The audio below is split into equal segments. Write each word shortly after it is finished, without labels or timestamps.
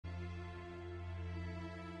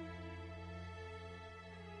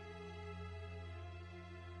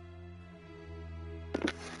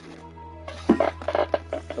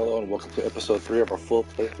Hello and welcome to episode 3 of our full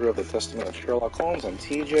playthrough of the Testament of Sherlock Holmes. I'm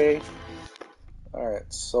TJ.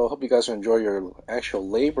 Alright, so I hope you guys enjoy your actual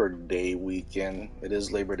Labor Day weekend. It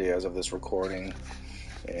is Labor Day as of this recording,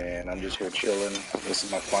 and I'm just here chilling. This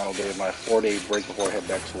is my final day of my 4-day break before I head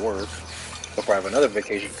back to work. Before I have another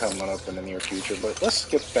vacation coming up in the near future, but let's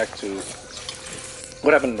skip back to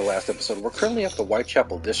what happened in the last episode. We're currently at the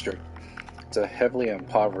Whitechapel district. It's a heavily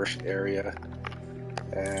impoverished area,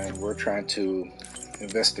 and we're trying to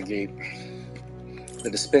investigate the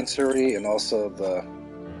dispensary and also the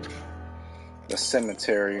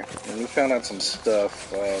cemetery. And we found out some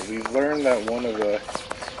stuff. We've learned that one of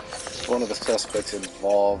the suspects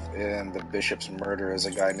involved in the bishop's murder is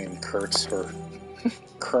a guy named Kurtz, or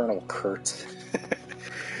Colonel Kurtz.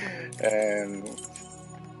 And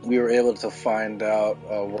we were able to find out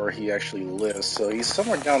where he actually lives. So he's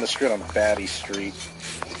somewhere down the street on Batty Street.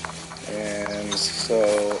 And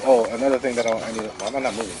so, another thing that I need. Why am I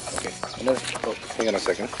not moving? Okay. Hang on a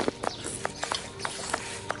second.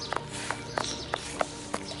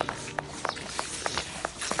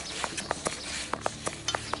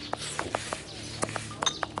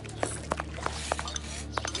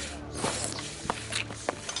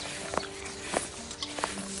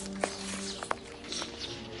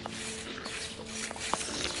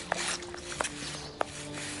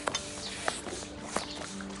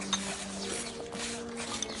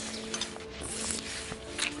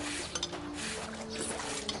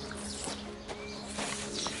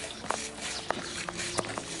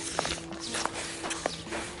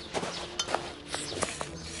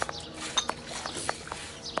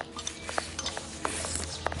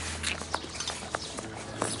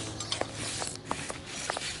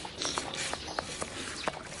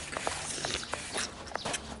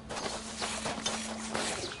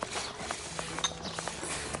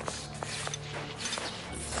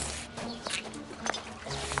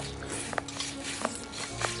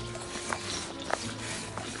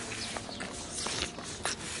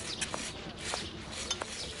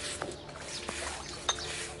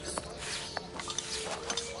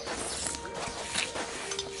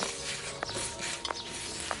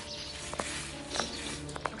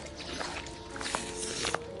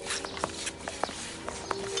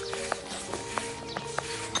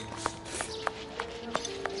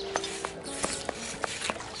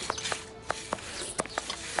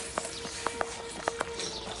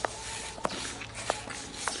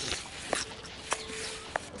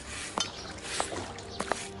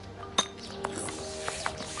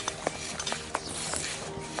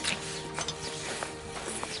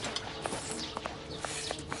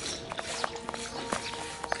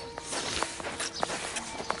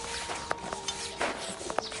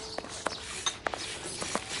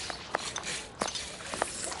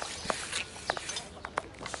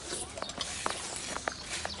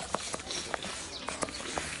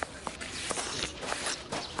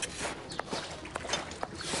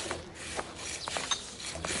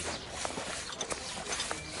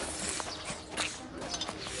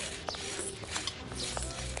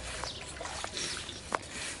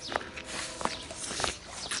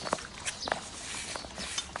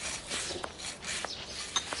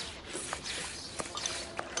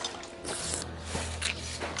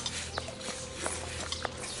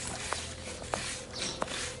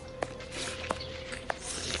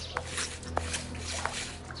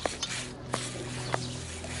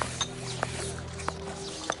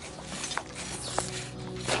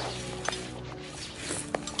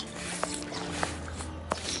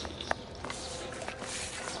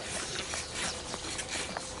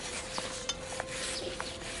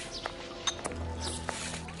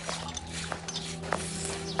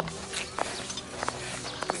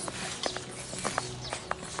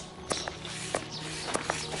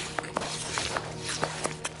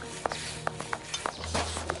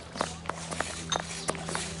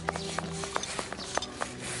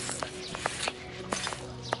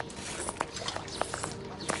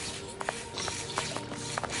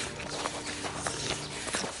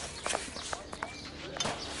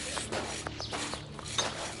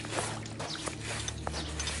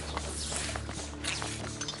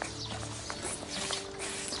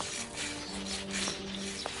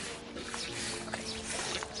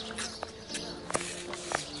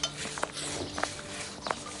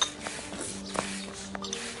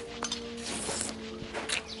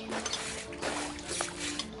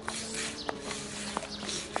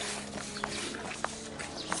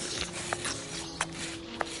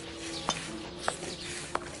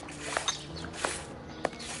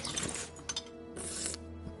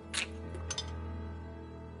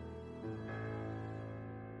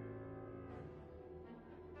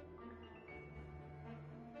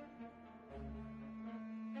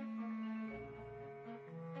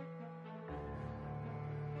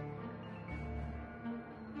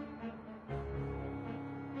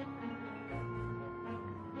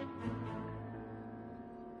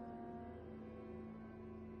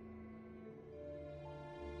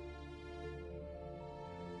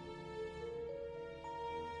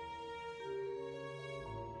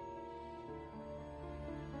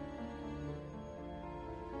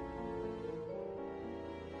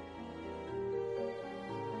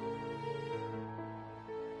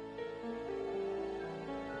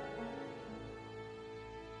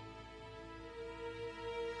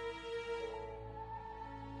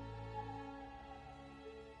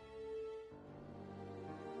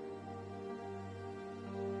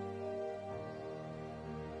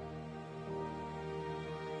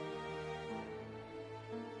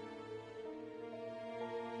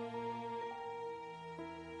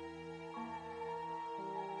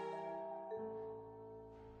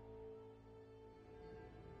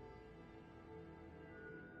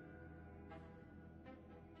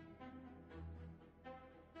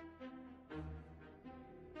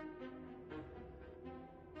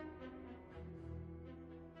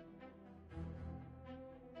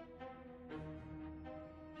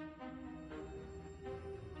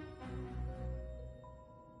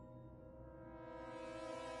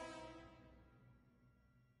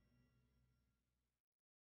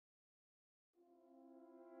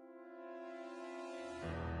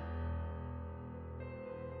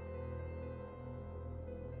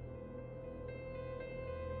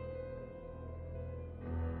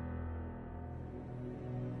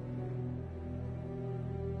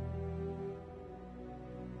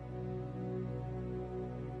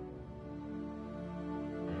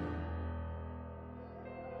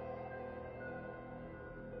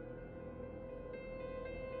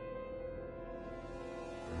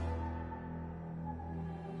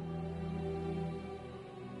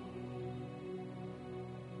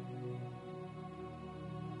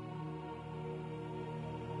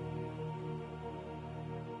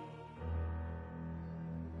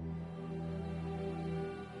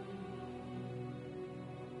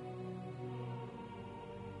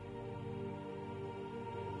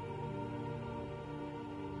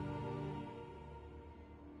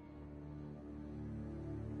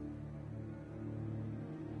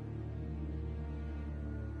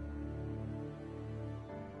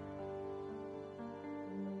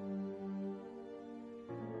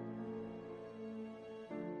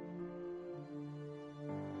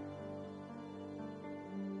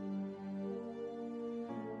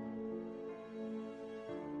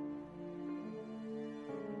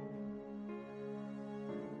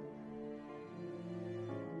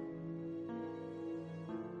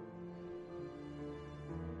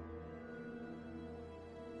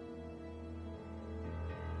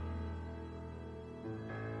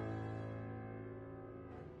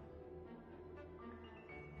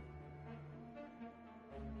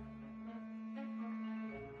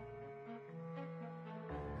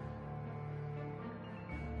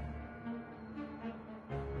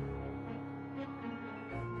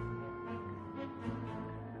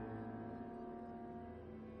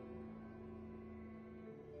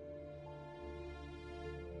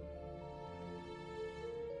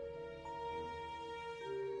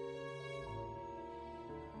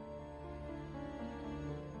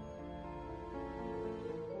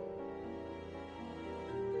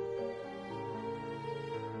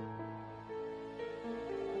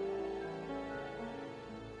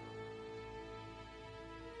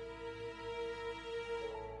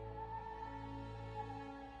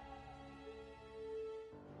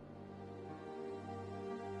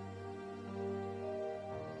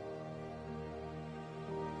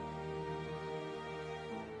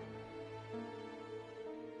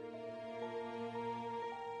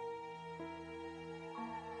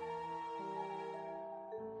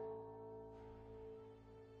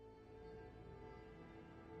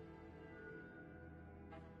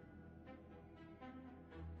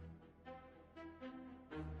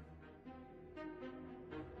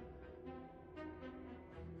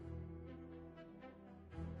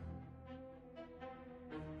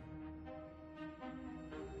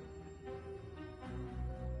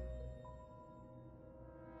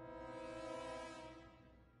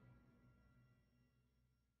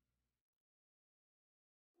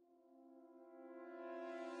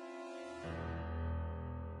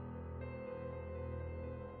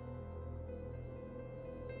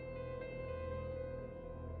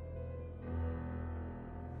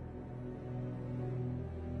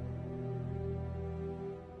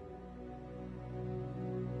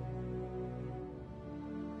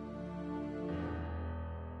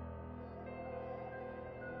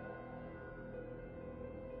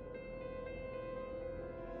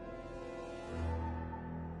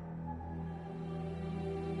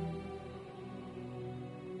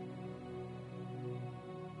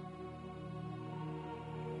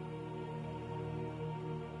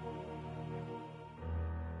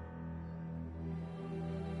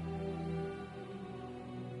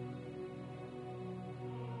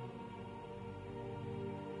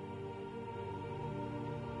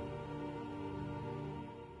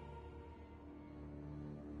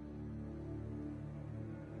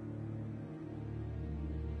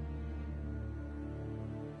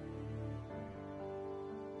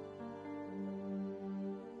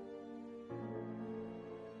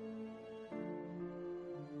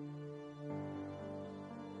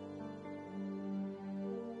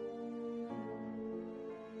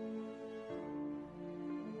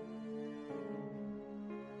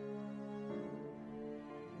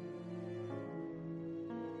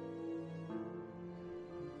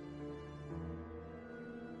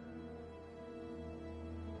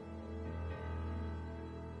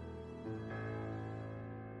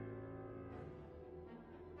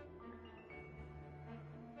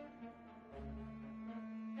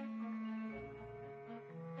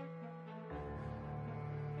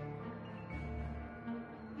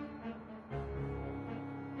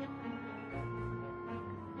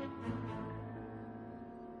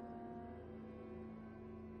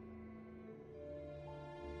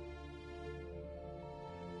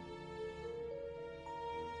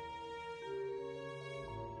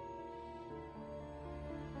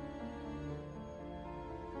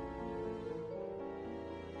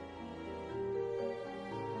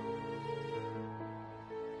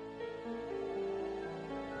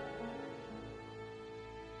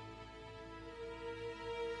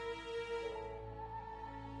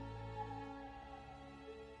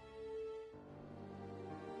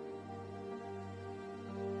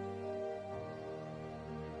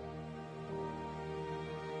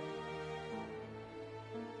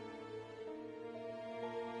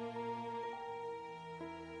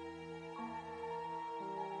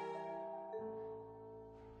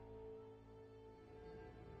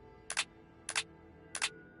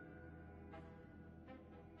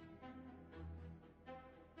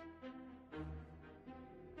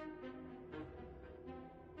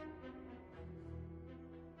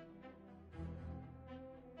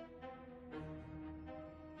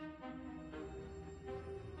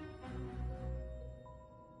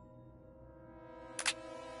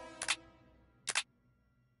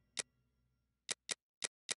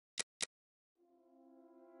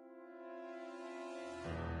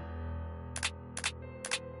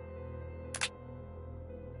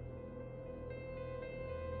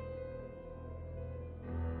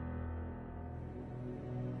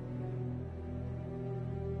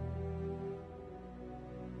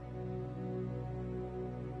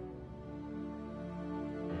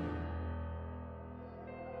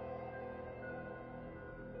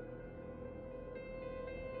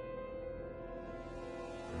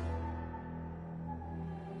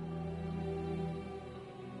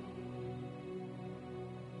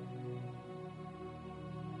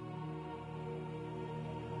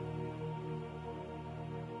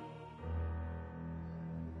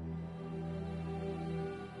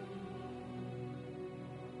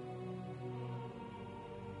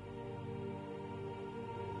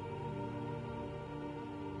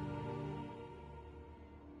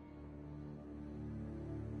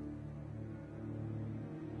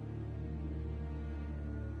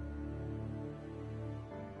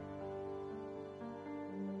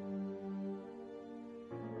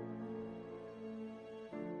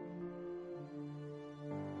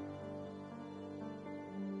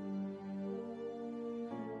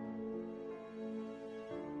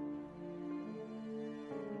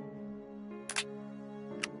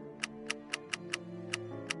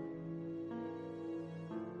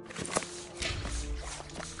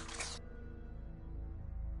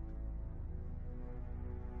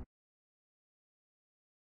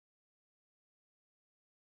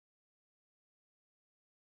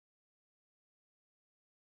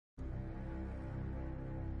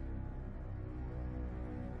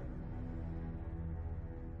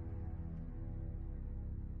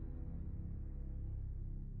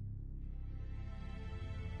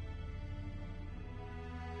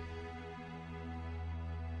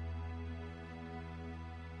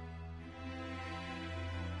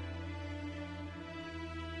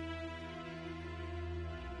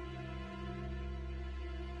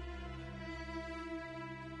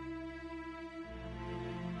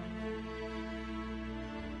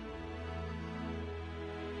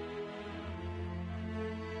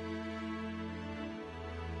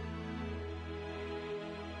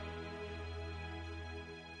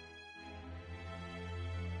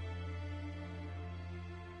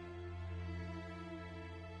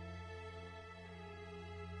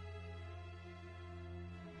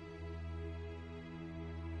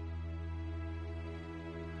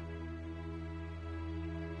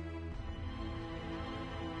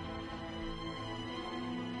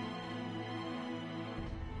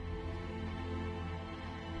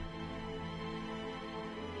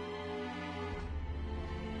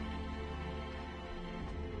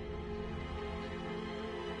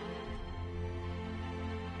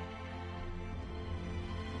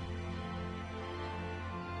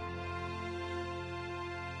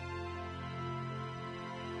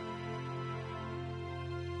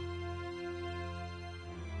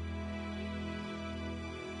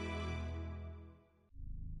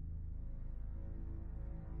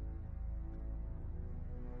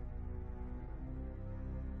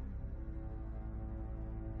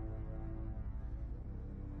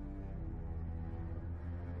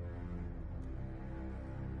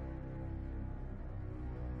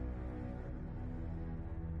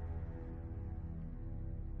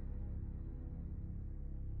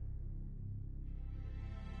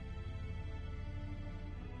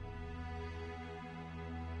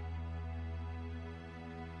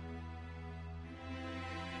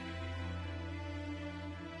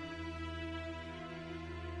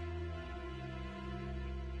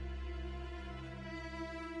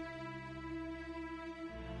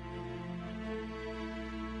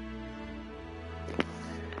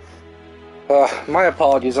 My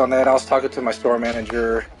apologies on that. I was talking to my store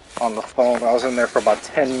manager on the phone. I was in there for about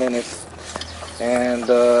 10 minutes, and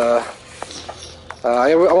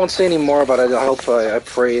I won't say any more about it. I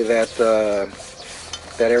pray that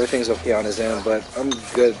that everything's okay on his end. But I'm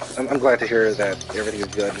good. I'm glad to hear that everything is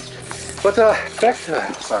good. But back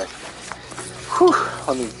to sorry. Whew,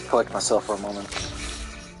 let me collect myself for a moment.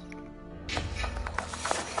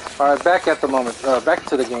 Alright, back to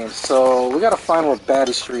the game. So, we gotta find where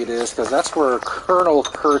Batty Street is, because that's where Colonel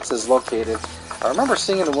Kurtz is located. I remember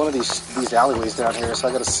seeing it in one of these alleyways down here, so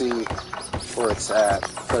I gotta see where it's at.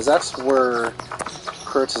 Because that's where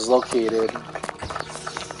Kurtz is located.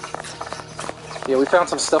 Yeah, we found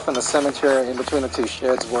some stuff in the cemetery in between the two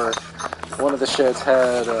sheds, where one of the sheds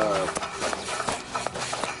had,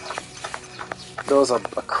 there was a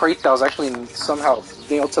crate that was actually somehow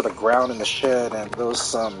nailed to the ground in the shed, and there was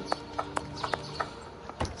so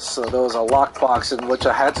there was a lockbox in which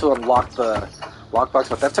I had to unlock the lockbox,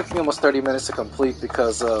 but that took me almost 30 minutes to complete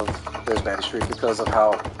because of Batty Street, because of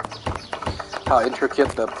how intricate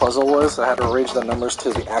the puzzle was. I had to arrange the numbers to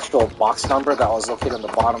the actual box number that was located in the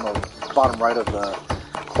bottom right of the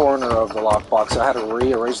corner of the lockbox. So I had to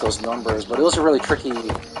rearrange those numbers, but it was a really tricky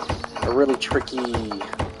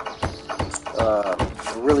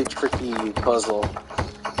puzzle.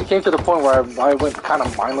 It came to the point where I went kind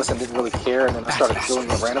of mindless and didn't really care, and then I started doing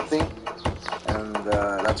the random thing, and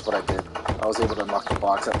that's what I did. I was able to unlock the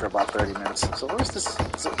box after about 30 minutes. So where's this?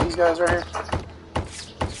 Is it these guys right here?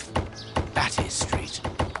 Batty Street.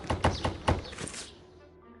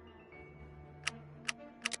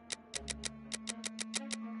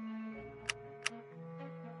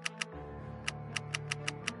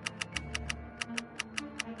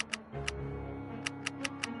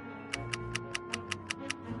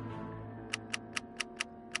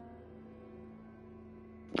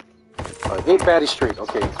 Alright, 8 Batty Street.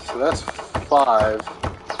 Okay, so that's 5.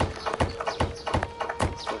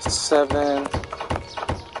 That's 7.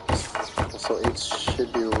 So 8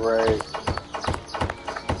 should be right.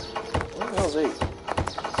 Where the hell's 8?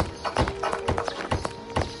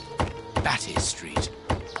 Batty Street.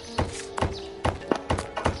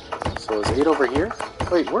 So is 8 over here?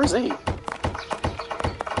 Wait, where's 8?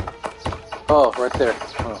 Oh, right there.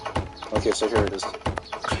 Oh. Okay, so here it is.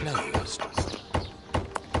 Closed.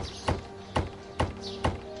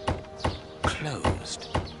 Closed.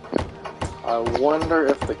 I wonder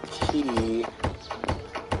if the key...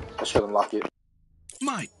 I should unlock it.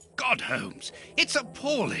 My God, Holmes, it's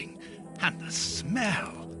appalling. And the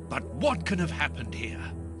smell. But what can have happened here?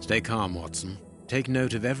 Stay calm, Watson. Take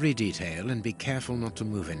note of every detail and be careful not to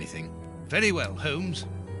move anything. Very well, Holmes.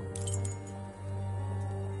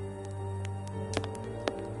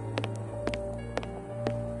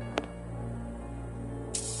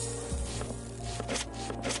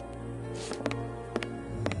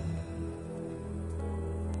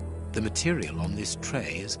 The material on this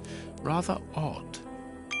tray is rather odd.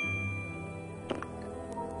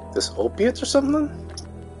 This opiates or something?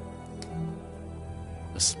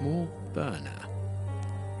 A small burner.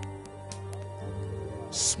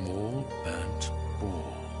 Small burnt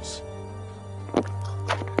balls.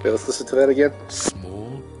 Okay, let's listen to that again.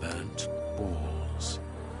 Small burnt balls.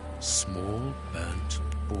 Small burnt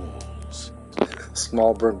balls.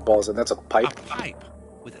 Small burnt balls, and that's a pipe? A pipe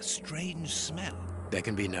with a strange smell. There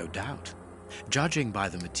can be no doubt. Judging by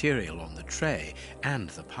the material on the tray and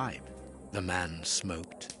the pipe, the man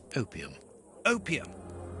smoked opium. Opium?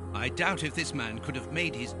 I doubt if this man could have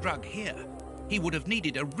made his drug here. He would have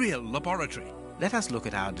needed a real laboratory. Let us look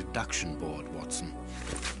at our deduction board, Watson.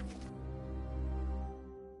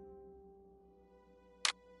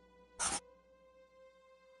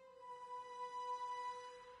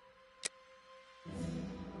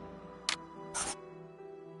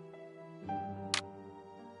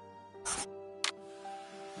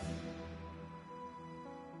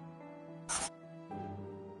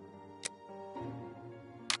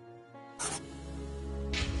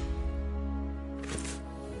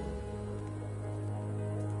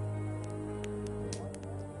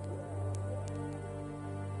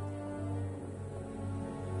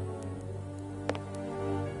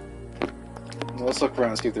 Let's look around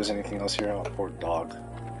and see if there's anything else here. Oh, poor dog.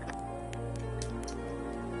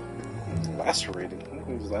 Lacerated. Look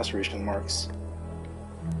at these laceration marks.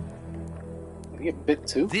 Did he get bit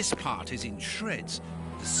too? This part is in shreds.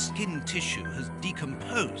 The skin tissue has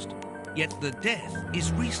decomposed, yet the death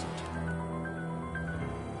is recent.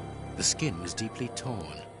 The skin was deeply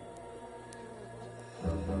torn.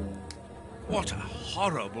 What a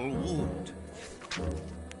horrible wound.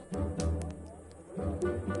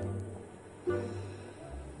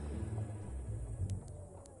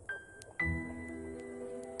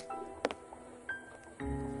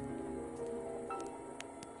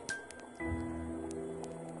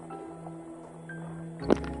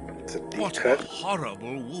 It's a deep What a cut.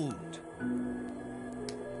 horrible wound.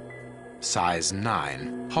 Size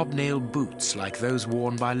 9. Hobnail boots like those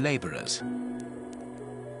worn by labourers.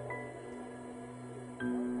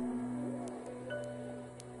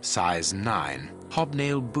 Size 9.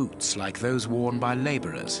 Hobnail boots like those worn by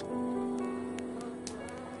labourers.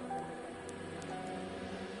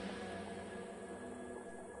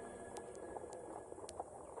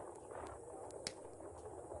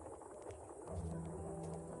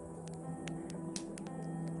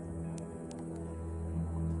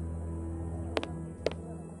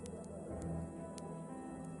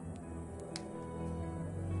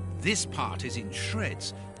 This part is in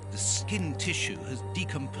shreds. The skin tissue has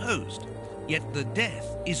decomposed, yet the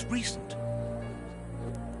death is recent.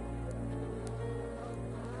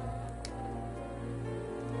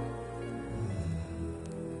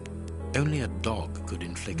 Only a dog could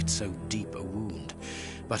inflict so deep a wound,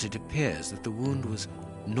 but it appears that the wound was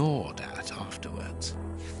gnawed at afterwards.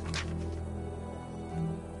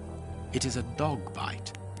 It is a dog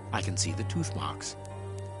bite. I can see the tooth marks.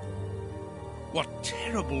 What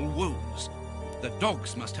terrible wounds! The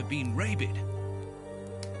dogs must have been rabid.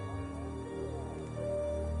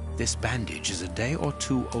 This bandage is a day or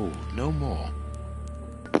two old, no more.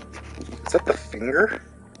 Is that the finger?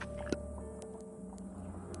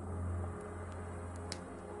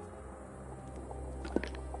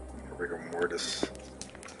 Rigor mortis.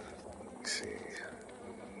 Let me see.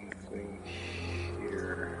 Anything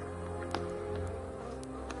here?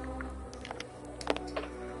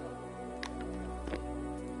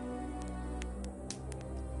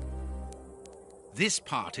 This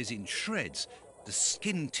part is in shreds. The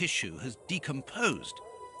skin tissue has decomposed,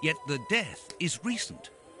 yet the death is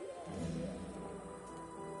recent.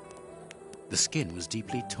 The skin was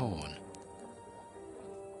deeply torn.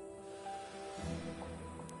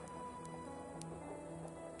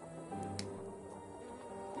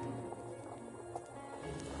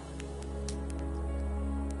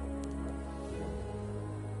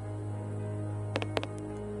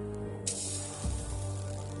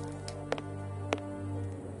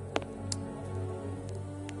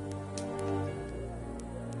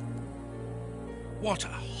 What a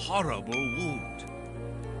horrible wound!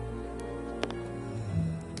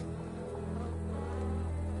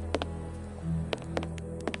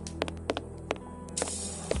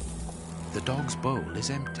 The dog's bowl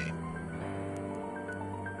is empty.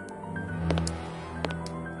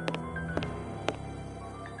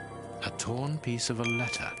 A torn piece of a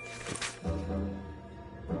letter.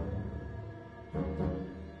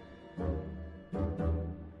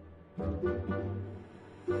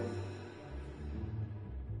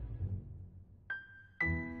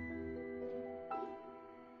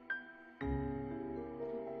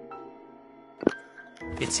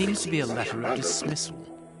 It seems to be a letter of dismissal.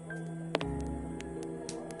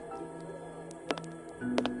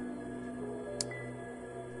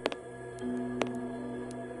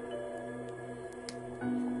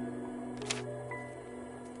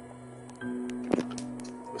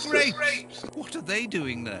 Great! What are they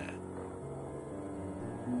doing there?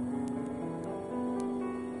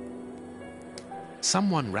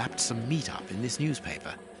 Someone wrapped some meat up in this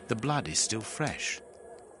newspaper. The blood is still fresh.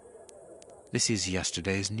 This is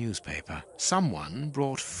yesterday's newspaper. Someone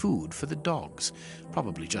brought food for the dogs,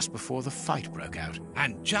 probably just before the fight broke out.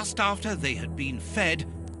 And just after they had been fed,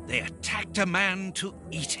 they attacked a man to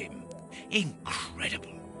eat him.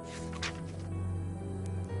 Incredible.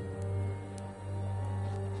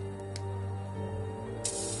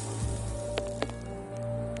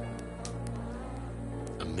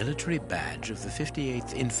 A military badge of the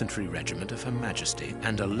 58th Infantry Regiment of Her Majesty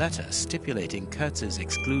and a letter stipulating Kurtz's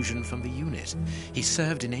exclusion from the unit. He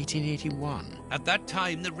served in 1881. At that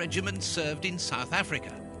time, the regiment served in South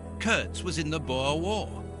Africa. Kurtz was in the Boer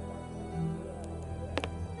War.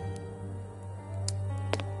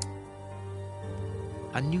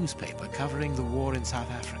 A newspaper covering the war in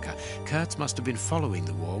South Africa. Kurtz must have been following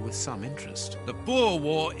the war with some interest. The Boer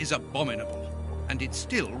War is abominable, and it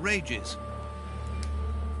still rages.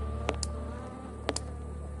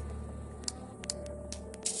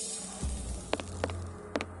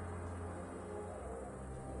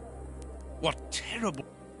 What terrible...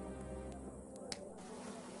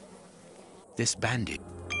 This bandit.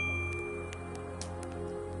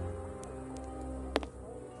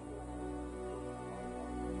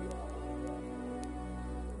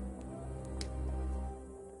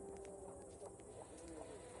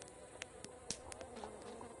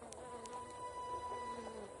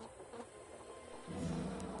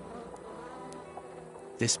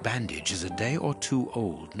 This bandage is a day or two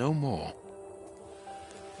old, no more.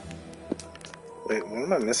 Wait, why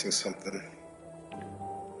am I missing something?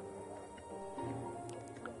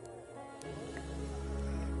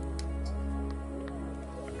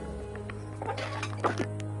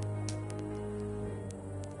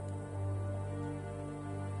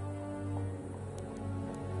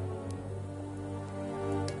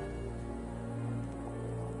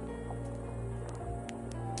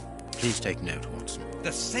 Please take note, Watson.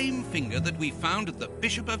 The same finger that we found at the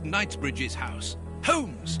Bishop of Knightsbridge's house.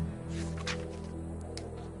 Holmes!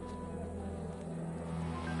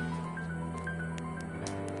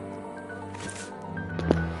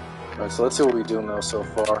 Alright, so let's see what we do know so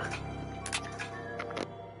far.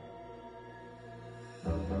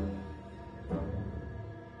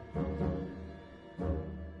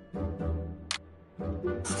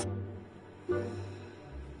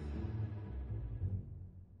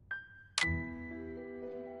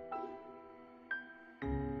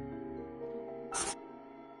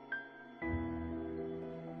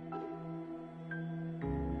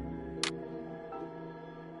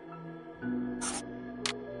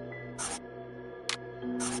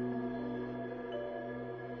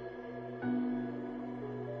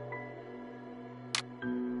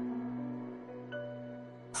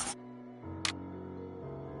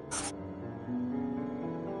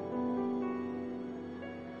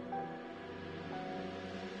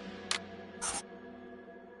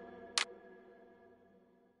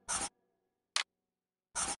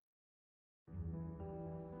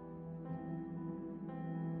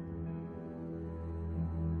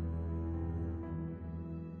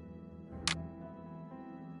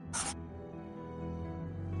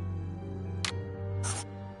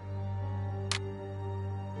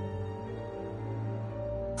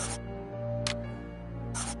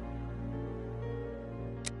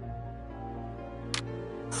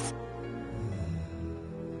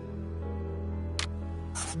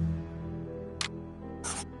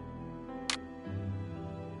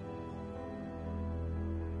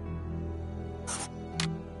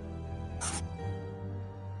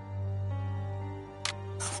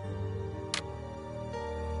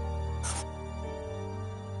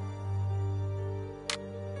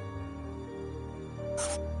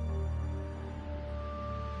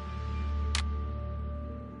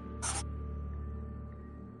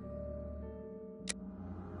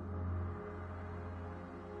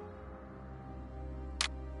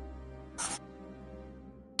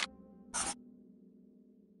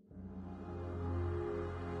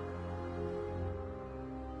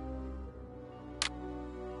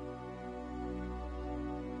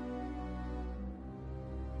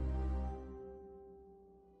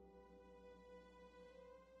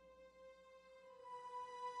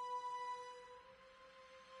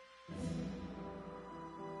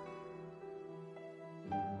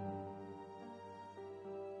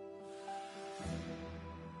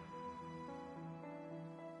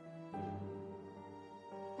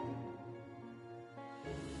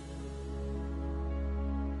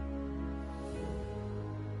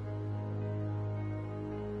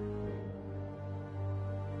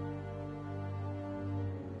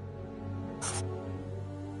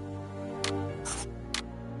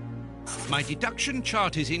 My deduction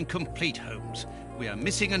chart is incomplete, Holmes. We are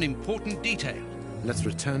missing an important detail. Let's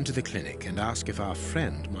return to the clinic and ask if our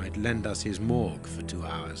friend might lend us his morgue for 2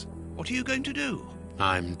 hours. What are you going to do?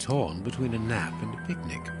 I'm torn between a nap and a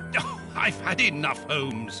picnic. Oh, I've had enough,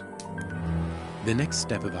 Holmes. The next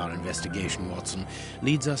step of our investigation, Watson,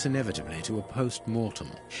 leads us inevitably to a post-mortem.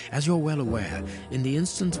 As you're well aware, in the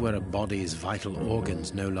instance where a body's vital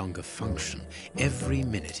organs no longer function, every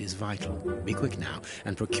minute is vital. Be quick now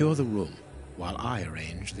and procure the room while I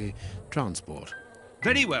arrange the transport.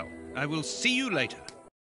 Very well. I will see you later.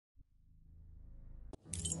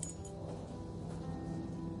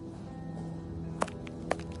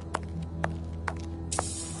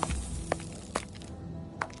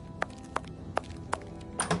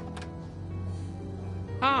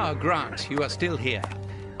 Ah, Grant, you are still here.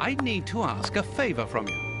 I need to ask a favor from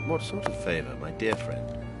you. What sort of favor, my dear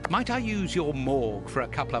friend? Might I use your morgue for a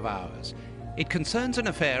couple of hours? It concerns an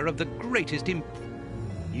affair of the greatest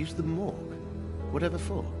Use the morgue? Whatever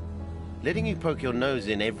for? Letting you poke your nose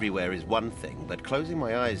in everywhere is one thing, but closing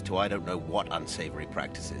my eyes to I don't know what unsavory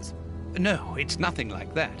practices. No, it's nothing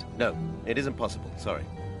like that. No, it isn't possible, sorry.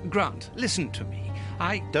 Grant, listen to me.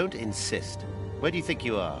 Don't insist. Where do you think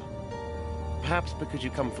you are? Perhaps because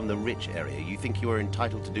you come from the rich area, you think you are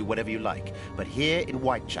entitled to do whatever you like. But here in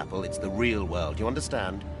Whitechapel, it's the real world, you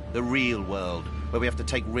understand? The real world, where we have to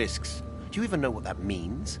take risks. Do you even know what that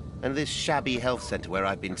means? And this shabby health centre where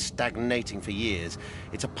I've been stagnating for years,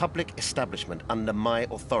 it's a public establishment under my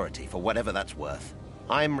authority, for whatever that's worth.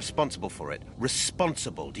 I'm responsible for it.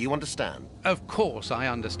 Responsible. Do you understand? Of course I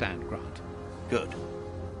understand, Grant. Good.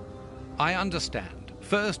 I understand,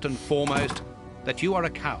 first and foremost, that you are a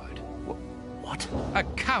coward. What? A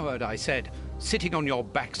coward, I said, sitting on your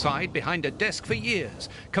backside behind a desk for years,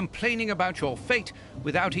 complaining about your fate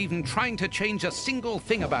without even trying to change a single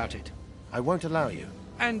thing about it. I won't allow you.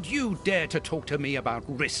 And you dare to talk to me about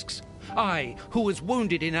risks? I, who was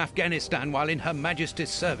wounded in Afghanistan while in Her Majesty's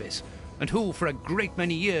service, and who, for a great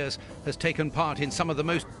many years, has taken part in some of the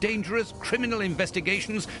most dangerous criminal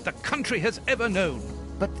investigations the country has ever known.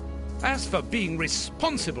 But... As for being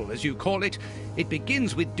responsible, as you call it, it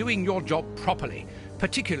begins with doing your job properly,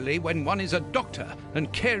 particularly when one is a doctor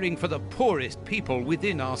and caring for the poorest people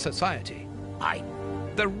within our society.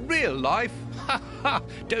 The real life? Ha ha!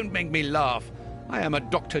 Don't make me laugh. I am a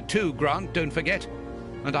doctor too, Grant, don't forget.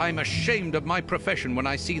 And I'm ashamed of my profession when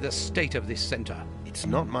I see the state of this centre. It's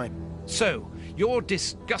not my... So, your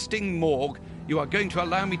disgusting morgue, you are going to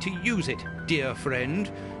allow me to use it, dear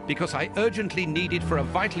friend, because I urgently need it for a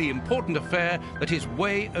vitally important affair that is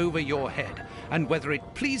way over your head, and whether it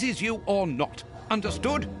pleases you or not.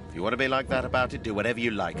 Understood? If you want to be like that about it, do whatever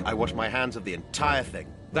you like. I wash my hands of the entire thing.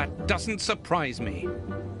 That doesn't surprise me.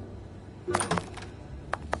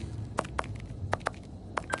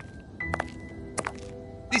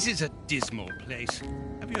 This is a dismal place.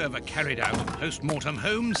 Have you ever carried out a post-mortem,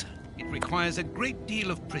 Holmes? It requires a great deal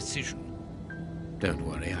of precision. Don't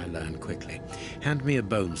worry, I learn quickly. Hand me a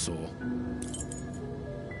bone saw.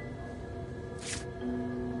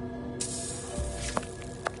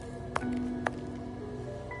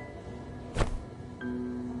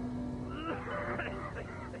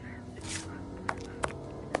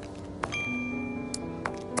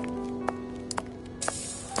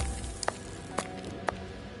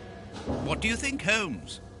 What do you think,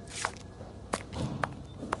 Holmes?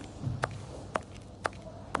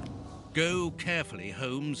 Go carefully,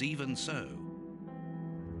 Holmes, even so.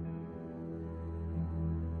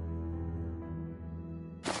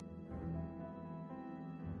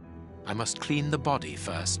 I must clean the body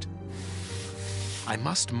first. I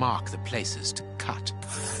must mark the places to cut.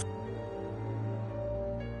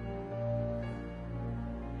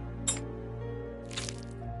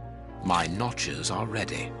 My notches are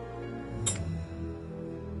ready.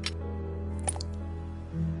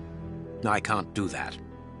 I can't do that.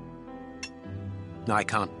 I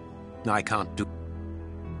can't do...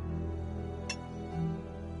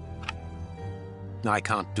 I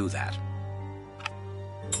can't do that.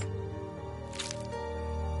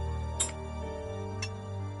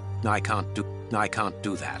 I can't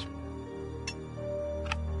do that.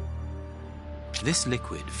 This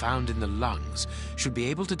liquid found in the lungs should be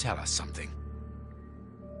able to tell us something.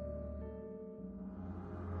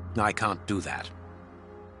 I can't do that.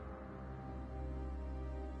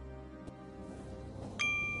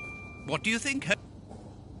 What do you think?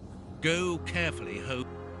 Go carefully, Holmes.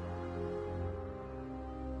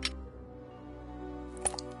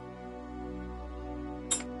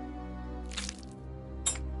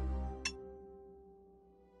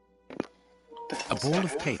 A ball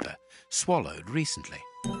of paper, swallowed recently.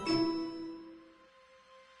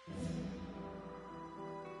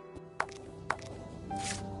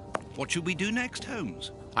 What should we do next,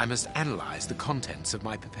 Holmes? I must analyze the contents of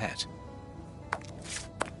my pipette.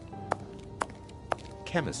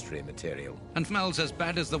 Chemistry material. And smells as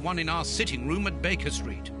bad as the one in our sitting room at Baker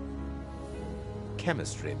Street.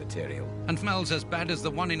 Chemistry material. And smells as bad as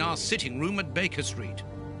the one in our sitting room at Baker Street.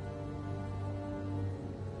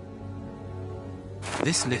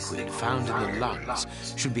 This liquid found in the lungs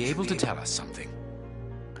should be able to tell us something.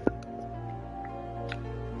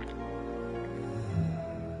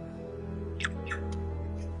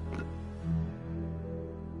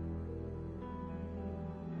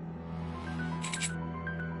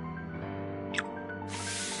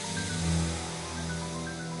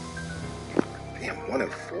 Damn, 1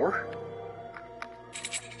 and 4?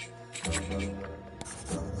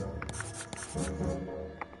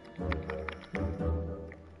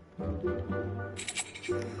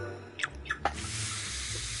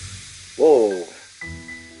 Whoa.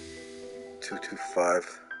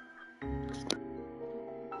 225.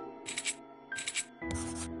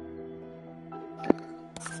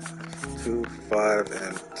 Two, 5,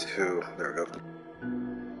 and 2. There we go.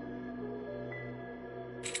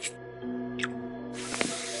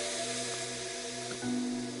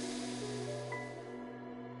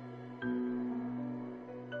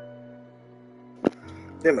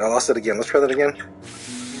 Damn it, I lost it again. Let's try that again.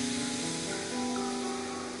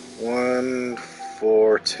 1,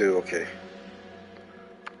 4, 2. Okay.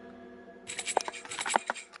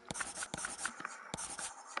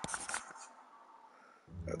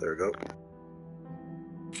 go.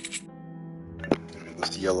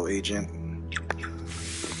 This yellow agent.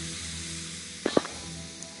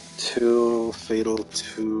 2 fatal,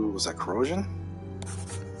 2, was that corrosion?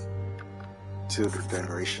 2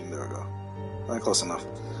 degeneration, there we go. Not close enough.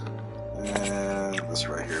 And this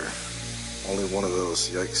right here. Only one of those,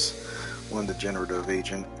 yikes. 1 degenerative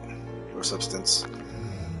agent or substance.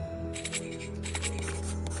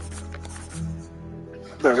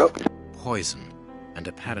 There we go. Poison, and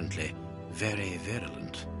apparently very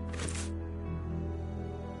virulent.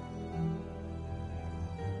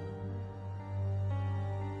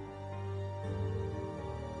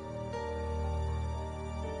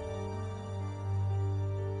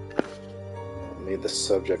 Made the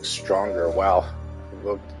subject stronger. Wow.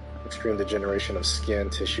 Evoked extreme degeneration of skin,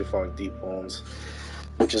 tissue following deep wounds.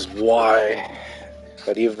 Which is why,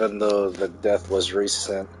 but even though the death was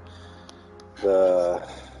recent, the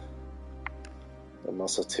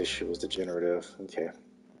muscle tissue was degenerative. Okay.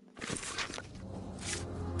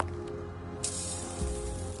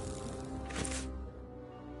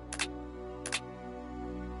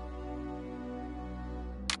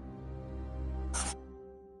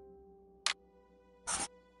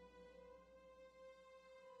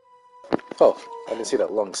 Oh, I didn't see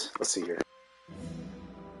that. Lungs. Let's see here.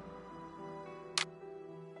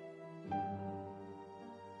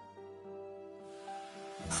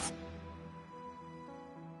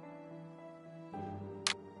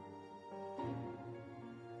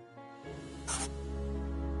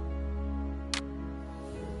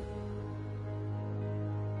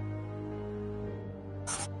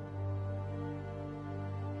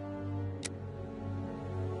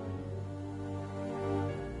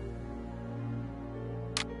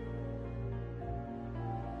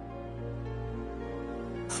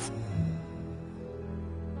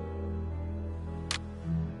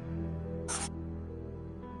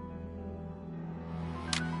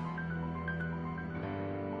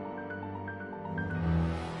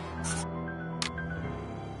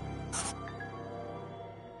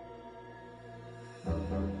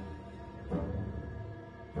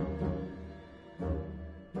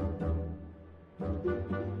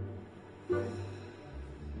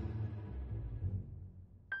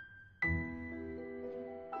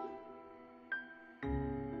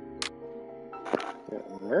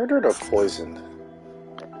 Murdered or poisoned?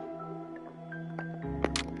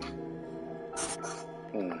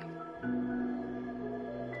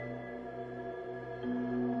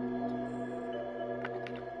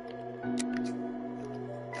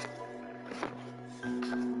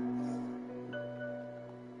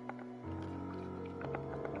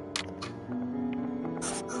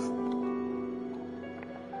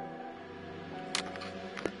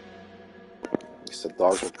 The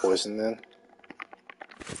dogs were poisoned then?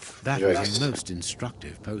 That was a most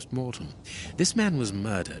instructive post-mortem. This man was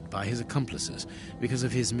murdered by his accomplices because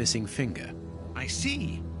of his missing finger. I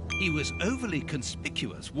see. He was overly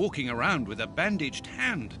conspicuous, walking around with a bandaged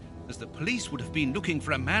hand, as the police would have been looking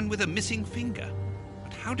for a man with a missing finger.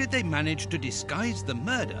 But how did they manage to disguise the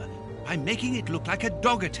murder by making it look like a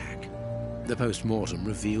dog attack? The post-mortem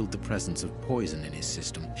revealed the presence of poison in his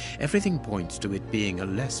system. Everything points to it being a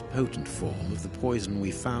less potent form of the poison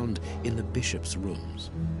we found in the bishop's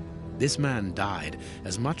rooms. This man died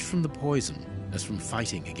as much from the poison as from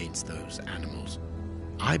fighting against those animals.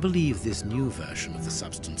 I believe this new version of the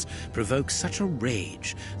substance provokes such a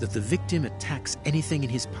rage that the victim attacks anything in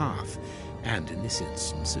his path, and in this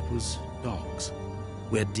instance it was dogs.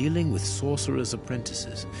 We're dealing with sorcerers'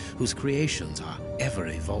 apprentices whose creations are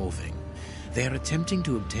ever-evolving. They are attempting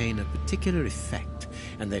to obtain a particular effect,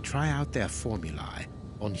 and they try out their formulae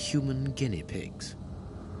on human guinea pigs.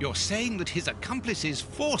 You're saying that his accomplices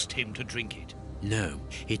forced him to drink it? No,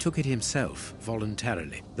 he took it himself,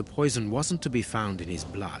 voluntarily. The poison wasn't to be found in his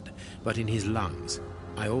blood, but in his lungs.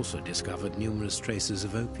 I also discovered numerous traces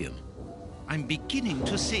of opium. I'm beginning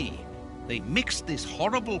to see. They mixed this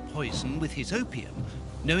horrible poison with his opium,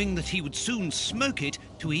 knowing that he would soon smoke it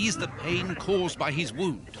to ease the pain caused by his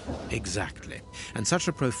wound. Exactly. And such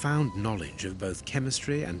a profound knowledge of both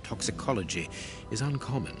chemistry and toxicology is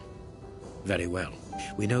uncommon. Very well.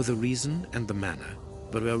 We know the reason and the manner,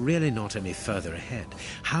 but we're really not any further ahead.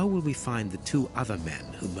 How will we find the 2 other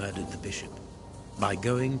men who murdered the bishop? By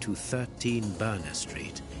going to 13 Burner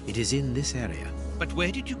Street. It is in this area. But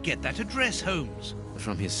where did you get that address, Holmes?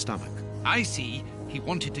 From his stomach. I see. He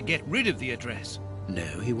wanted to get rid of the address. No,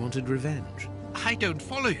 he wanted revenge. I don't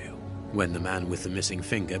follow you. When the man with the missing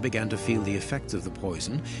finger began to feel the effects of the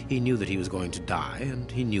poison, he knew that he was going to die, and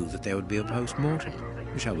he knew that there would be a post-mortem.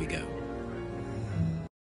 Shall we go?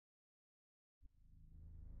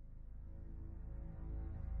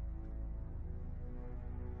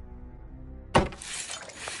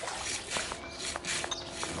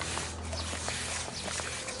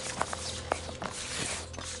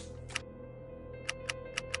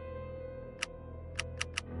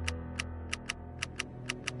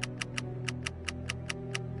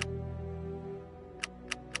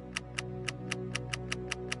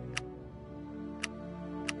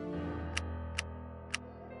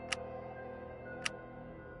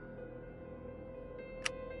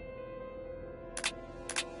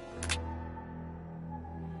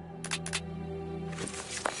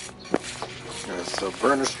 So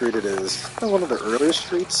Burner Street it is. One of the earlier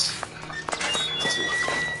streets. Let's see.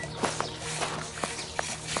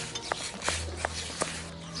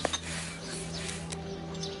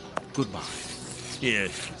 Goodbye.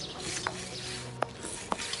 Yes.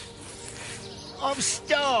 I'm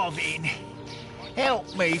starving.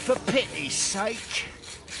 Help me for pity's sake.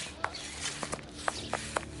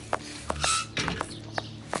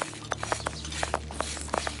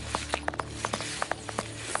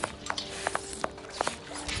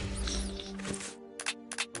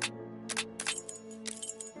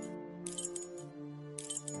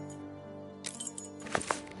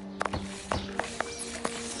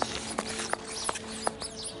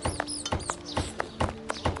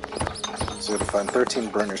 So we have to find 13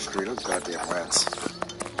 Burner Street. Oh, goddamn rats.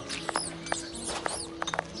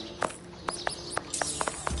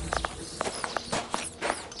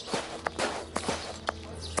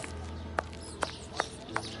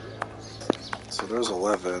 So there's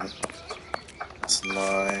 11. That's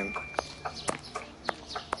 9.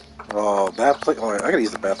 Oh, that place. Oh, I gotta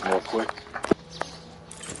use the bathroom real quick.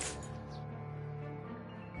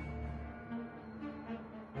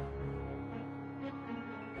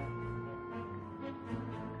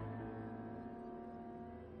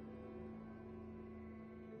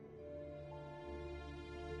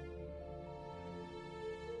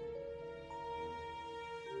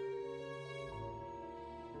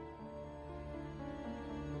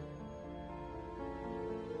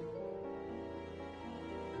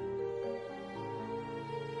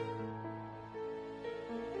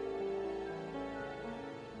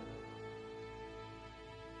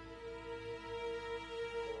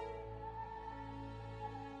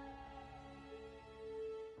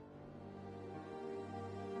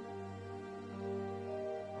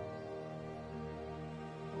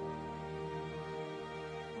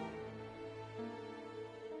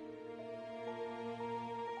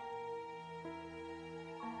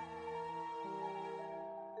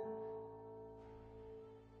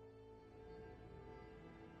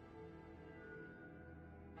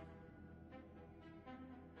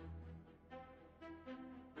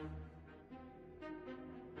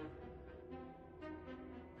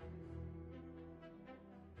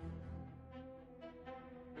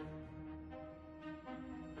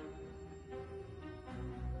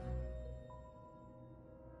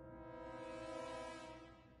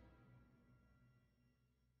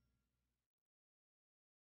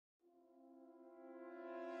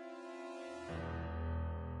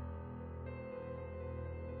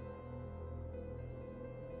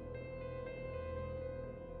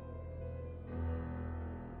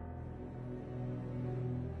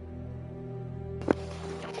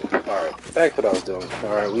 Alright, back to what I was doing.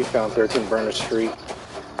 Alright, we found 13 Burner Street.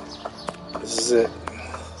 This is it.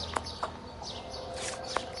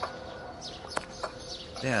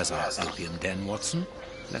 There's our opium den, Watson.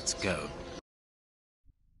 Let's go.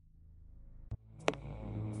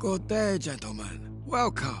 Good day, gentlemen.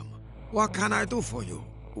 Welcome. What can I do for you?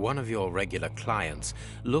 One of your regular clients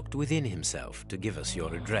looked within himself to give us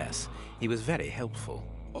your address. He was very helpful.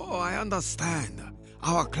 Oh, I understand.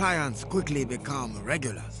 Our clients quickly become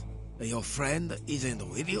regulars. Your friend isn't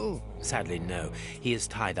with you? Sadly, no. He is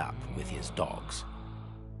tied up with his dogs.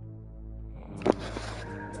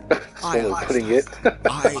 Slowly putting it.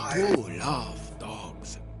 I do love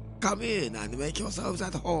dogs. Come in and make yourselves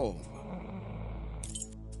at home.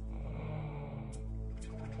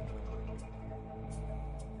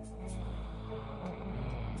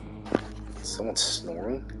 Someone's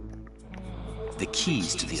snoring? The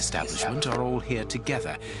keys to the establishment are all here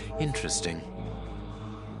together. Interesting.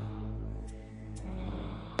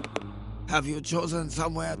 Have you chosen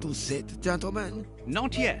somewhere to sit, gentlemen?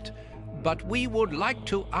 Not yet, but we would like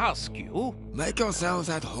to ask you... Make yourselves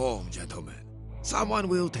at home, gentlemen. Someone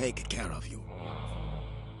will take care of you.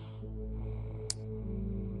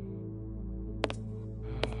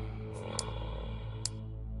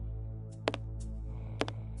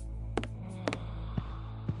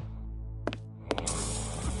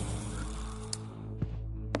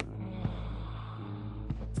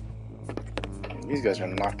 These guys are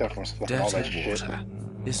knocked out from all that Dirty shit. water.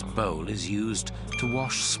 This bowl is used to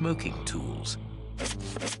wash smoking tools.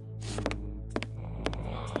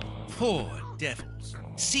 Poor devils.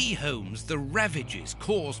 See, Holmes, the ravages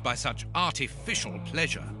caused by such artificial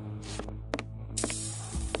pleasure.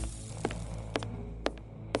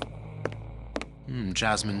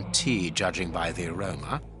 Jasmine tea, judging by the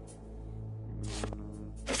aroma.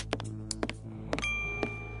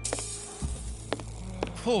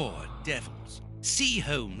 Poor devils. See,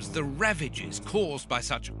 Holmes, the ravages caused by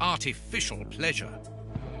such artificial pleasure.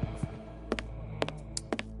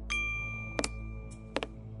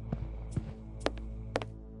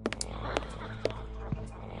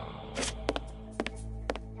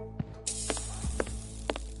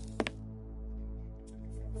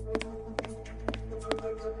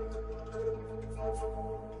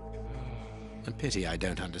 Pity I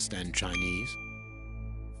don't understand Chinese.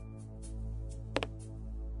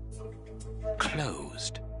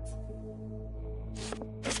 Closed.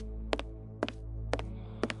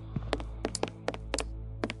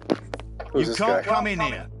 Who's You this can't guy? come in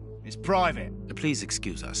here. It's private. Please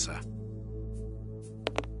excuse us, sir.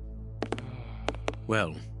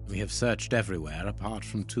 Well, we have searched everywhere apart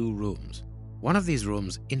from 2 rooms. One of these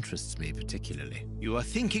rooms interests me particularly. You are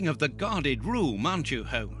thinking of the guarded room, aren't you,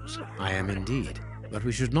 Holmes? I am indeed. But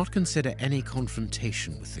we should not consider any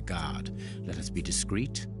confrontation with the guard. Let us be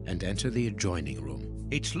discreet and enter the adjoining room.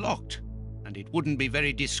 It's locked, and it wouldn't be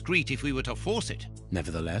very discreet if we were to force it.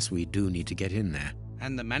 Nevertheless, we do need to get in there.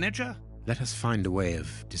 And the manager? Let us find a way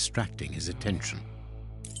of distracting his attention.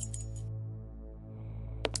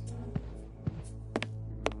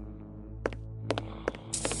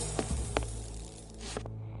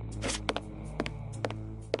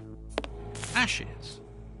 Ashes.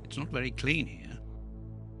 It's not very clean here.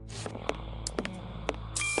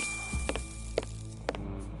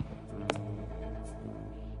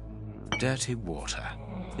 Dirty water.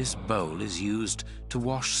 This bowl is used to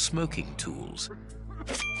wash smoking tools.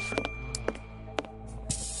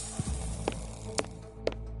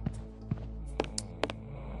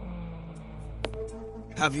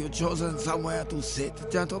 Have you chosen somewhere to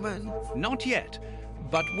sit, gentlemen? Not yet,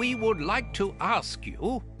 but we would like to ask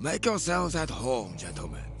you... Make yourselves at home,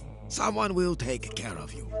 gentlemen. Someone will take care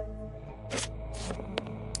of you.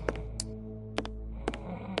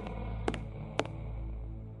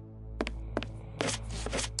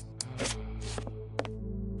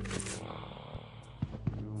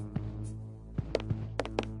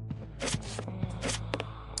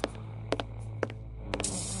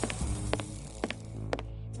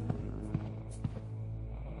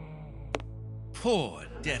 Poor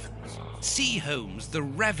devils. See, Holmes, the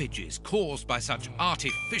ravages caused by such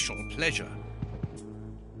artificial pleasure.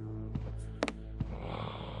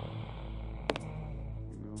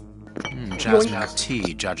 Jasmine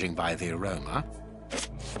tea, judging by the aroma.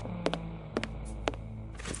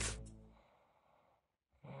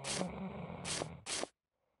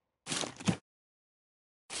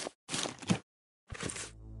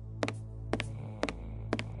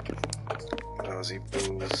 Lousy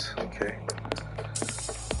booze. Okay.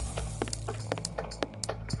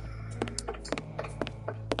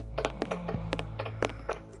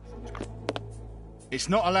 It's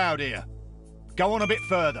not allowed here. Go on a bit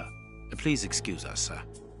further. Please excuse us, sir.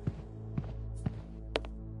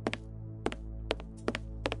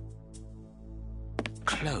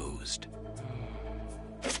 Closed.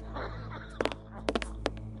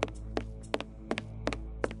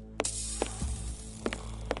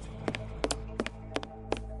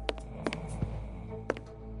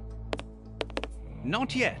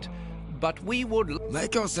 Not yet, but we would...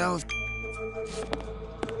 Make yourselves...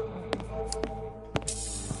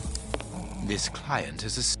 This client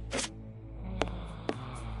is a...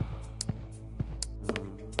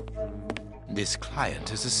 This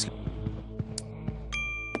client is a...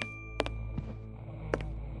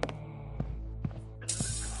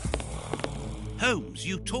 Holmes,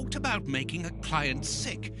 you talked about making a client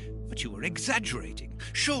sick, but you were exaggerating.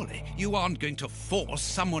 Surely you aren't going to force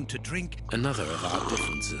someone to drink... Another of our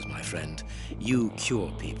differences, my friend. You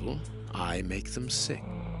cure people, I make them sick.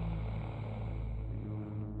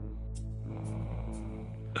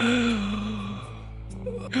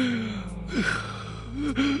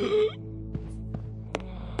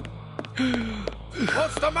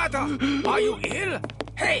 What's the matter? Are you ill?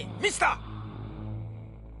 Hey, mister!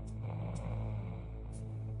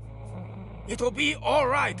 It'll be all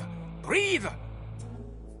right. Breathe!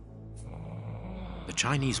 The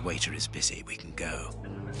Chinese waiter is busy. We can go.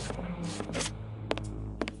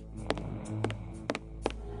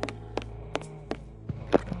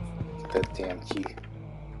 That damn key.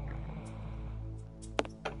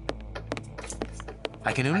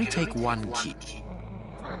 I can only take one key.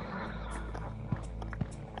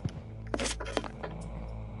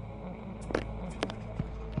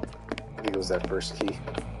 Here goes that first key.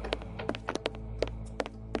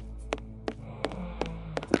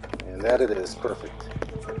 And that it is. Perfect.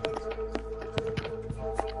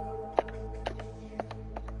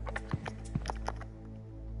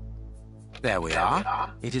 There we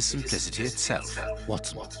are. It is simplicity itself.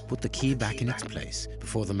 Watson, put the key back in its place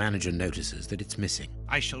before the manager notices that it's missing.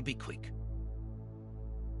 I shall be quick.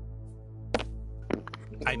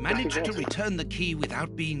 I managed to return the key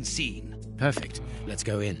without being seen. Perfect. Let's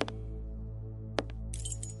go in.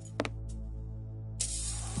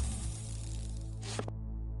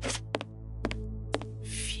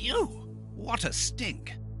 Phew! What a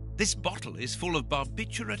stink. This bottle is full of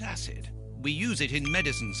barbiturate acid. We use it in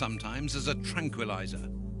medicine sometimes as a tranquilizer.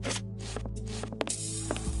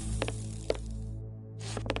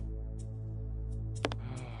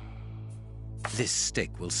 This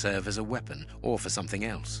stick will serve as a weapon or for something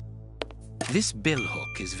else. This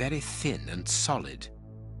billhook is very thin and solid.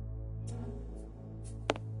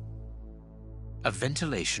 A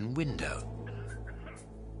ventilation window.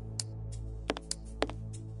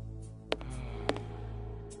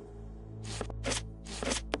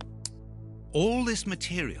 All this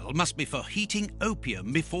material must be for heating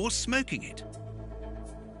opium before smoking it.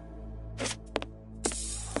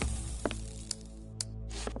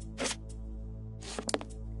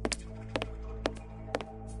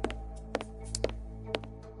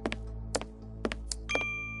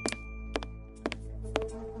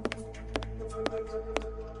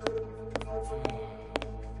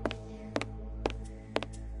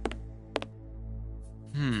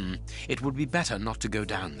 It would be better not to go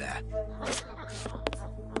down there.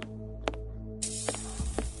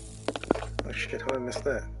 Oh shit, how did I miss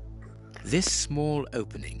that? This small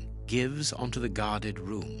opening gives onto the guarded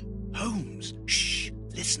room. Holmes, shh,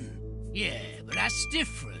 listen. Yeah, but that's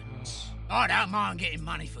different. I don't mind getting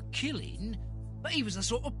money for killing, but he was a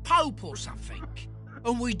sort of pope or something.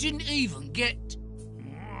 And we didn't even get...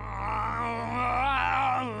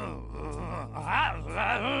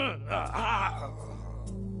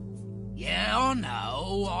 Yeah, I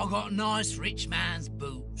know. I got nice rich man's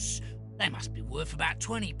boots. They must be worth about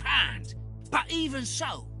 £20. But even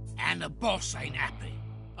so, and the boss ain't happy.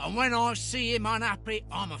 And when I see him unhappy,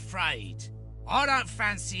 I'm afraid. I don't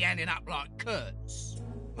fancy ending up like Kurtz.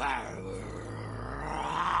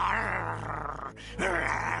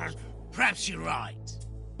 Perhaps you're right.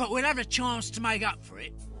 But we'll have a chance to make up for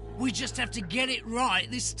it. We just have to get it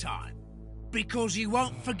right this time. Because he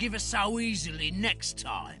won't forgive us so easily next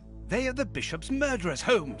time. They are the bishop's murderers,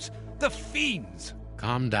 Holmes. The fiends.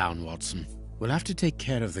 Calm down, Watson. We'll have to take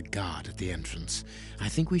care of the guard at the entrance. I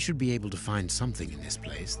think we should be able to find something in this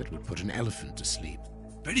place that would put an elephant to sleep.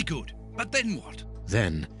 Very good. But then what?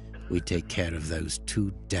 Then we take care of those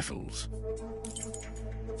two devils.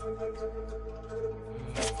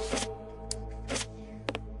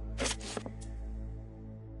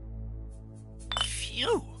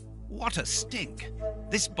 Phew! What a stink.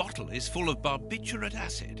 This bottle is full of barbiturate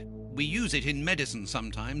acid. We use it in medicine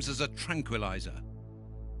sometimes as a tranquilizer.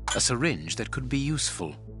 A syringe that could be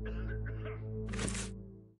useful.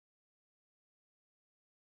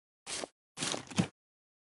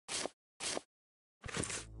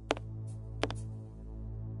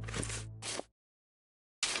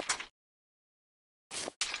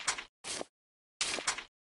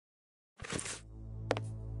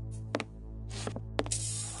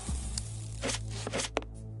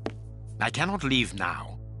 I cannot leave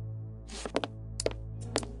now.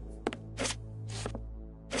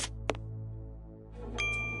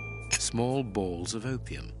 Small balls of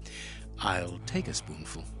opium. I'll take a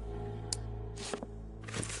spoonful.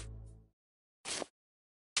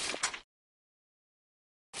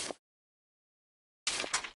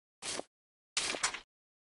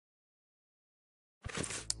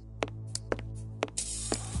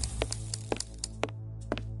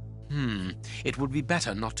 It would be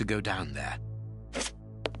better not to go down there.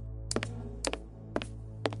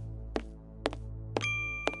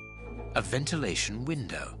 A ventilation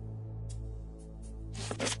window.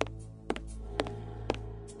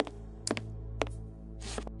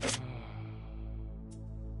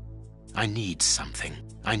 I need something.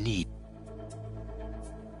 I need...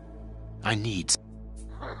 I need...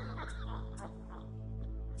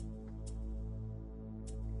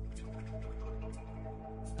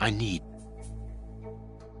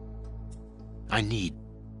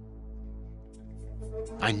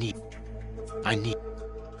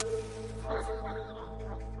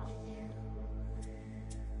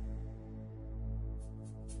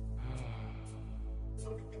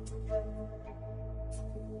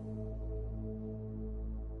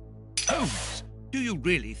 Holmes, do you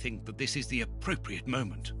really think that this is the appropriate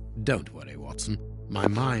moment? Don't worry, Watson. My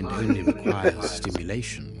mind only requires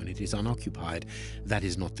stimulation when it is unoccupied. That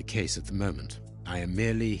is not the case at the moment. I am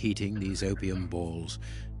merely heating these opium balls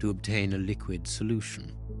to obtain a liquid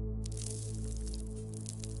solution.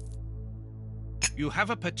 You have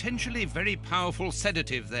a potentially very powerful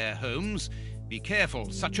sedative there, Holmes. Be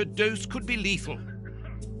careful, such a dose could be lethal.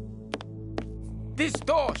 This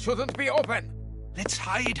door shouldn't be open. Let's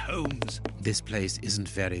hide, Holmes. This place isn't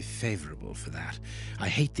very favorable for that. I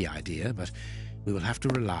hate the idea, but we will have to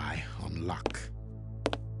rely on luck.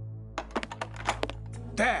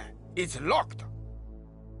 There, it's locked.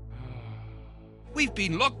 We've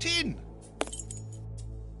been locked in.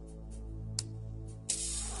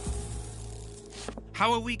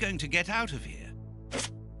 How are we going to get out of here?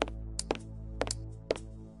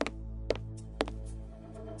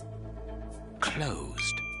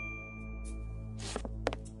 Closed.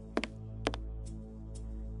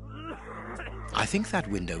 I think that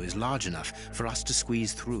window is large enough for us to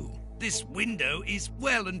squeeze through. This window is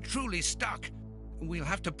well and truly stuck. We'll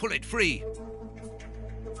have to pull it free.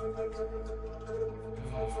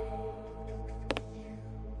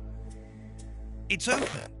 It's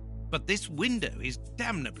open, but this window is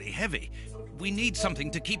damnably heavy. We need something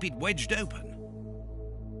to keep it wedged open.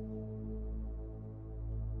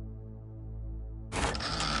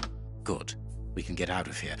 Good. We can get out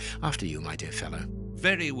of here. After you, my dear fellow.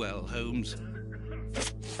 Very well, Holmes.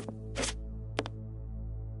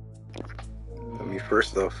 Me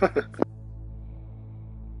first, though.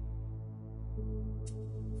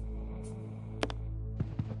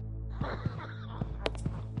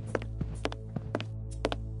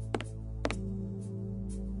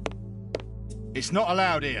 It's not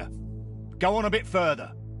allowed here. Go on a bit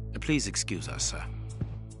further. Please excuse us, sir.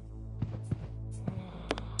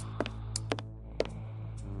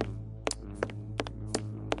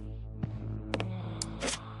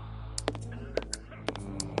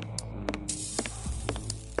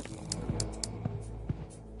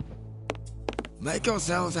 Make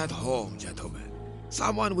yourselves at home, gentlemen.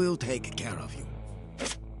 Someone will take care of you.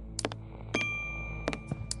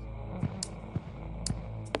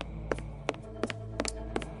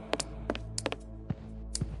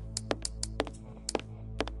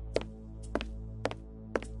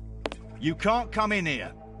 You can't come in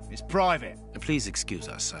here. It's private. Please excuse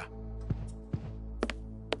us, sir.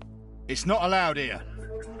 It's not allowed here.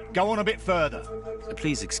 Go on a bit further.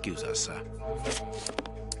 Please excuse us, sir.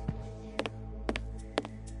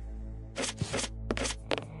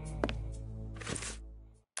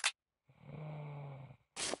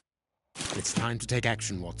 It's time to take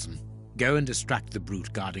action, Watson. Go and distract the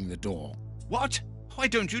brute guarding the door. What? Why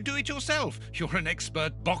don't you do it yourself? You're an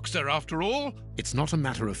expert boxer, after all. It's not a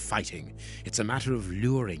matter of fighting. It's a matter of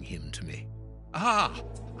luring him to me. Ah,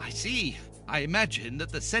 I see. I imagine that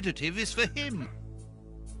the sedative is for him.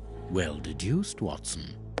 Well deduced,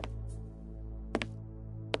 Watson.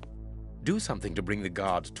 Do something to bring the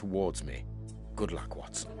guard towards me. Good luck,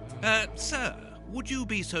 Watson. Sir, would you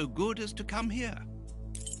be so good as to come here?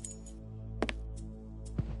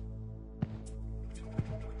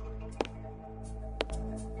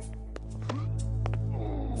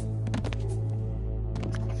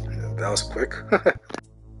 That was quick.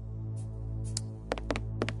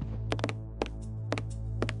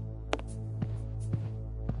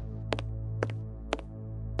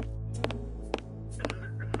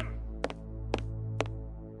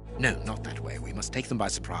 No, not that way. We must take them by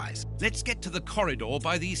surprise. Let's get to the corridor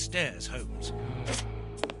by these stairs, Holmes.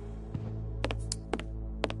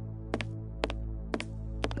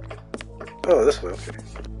 Oh, this way, okay.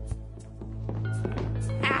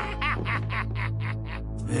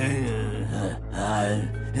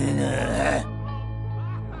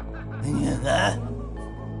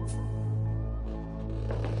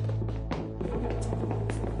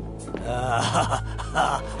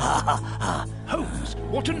 Holmes,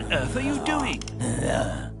 what on earth are you doing?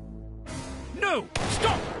 No!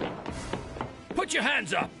 Stop! Put your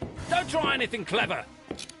hands up! Don't try anything clever!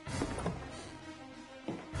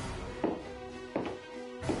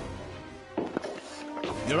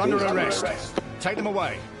 You're under arrest. Take them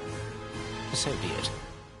away. So be it.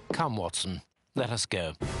 Come, Watson. Let us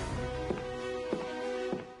go.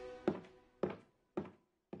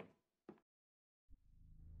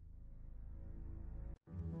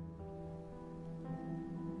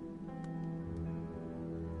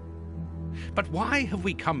 But why have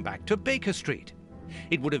we come back to Baker Street?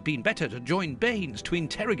 It would have been better to join Baines to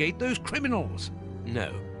interrogate those criminals.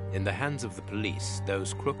 No. In the hands of the police,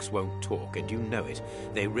 those crooks won't talk, and you know it.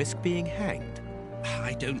 They risk being hanged.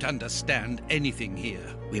 I don't understand anything here.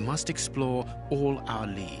 We must explore all our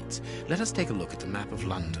leads. Let us take a look at the map of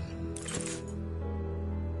London.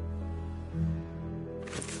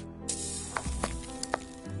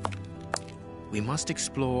 We must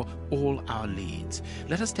explore all our leads.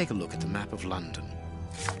 Let us take a look at the map of London.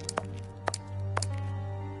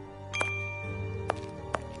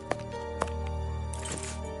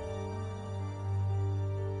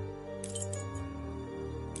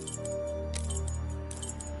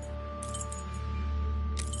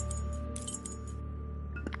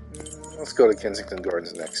 Let's go to Kensington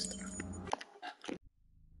Gardens next.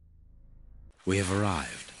 We have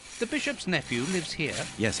arrived. The bishop's nephew lives here.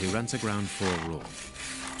 Yes, he rents a ground floor room.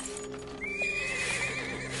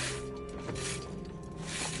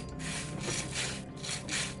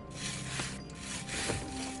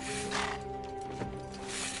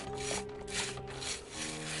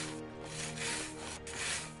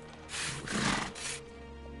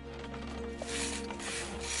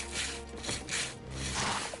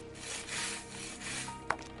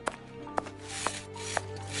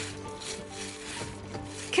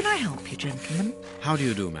 gentlemen. How do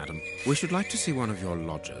you do, madam? We should like to see one of your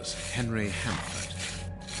lodgers, Henry Hampford.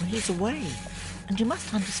 Well, he's away. And you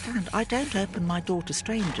must understand, I don't open my door to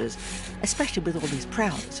strangers, especially with all these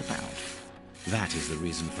prowlers about. That is the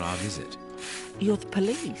reason for our visit. You're the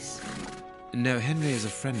police. No, Henry is a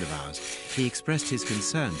friend of ours. He expressed his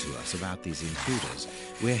concern to us about these intruders.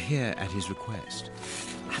 We're here at his request.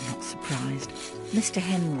 I'm not surprised. Mr.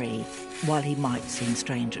 Henry, while he might seem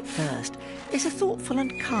strange at first, is a thoughtful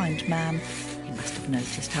and kind man. He must have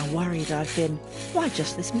noticed how worried I've been. Why,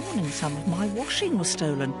 just this morning some of my washing was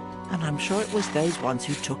stolen, and I'm sure it was those ones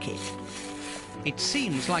who took it. It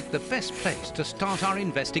seems like the best place to start our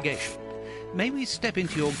investigation. May we step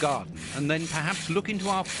into your garden and then perhaps look into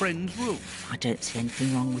our friend's room? I don't see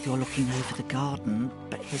anything wrong with your looking over the garden,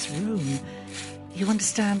 but his room... You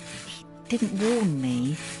understand, he didn't warn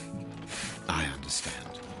me. I understand.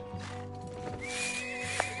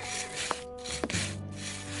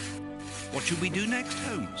 What should we do next,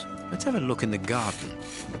 Holmes? Let's have a look in the garden.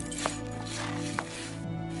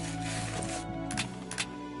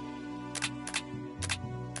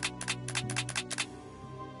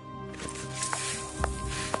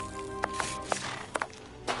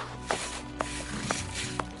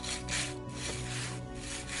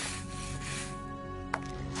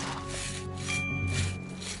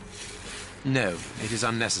 No, it is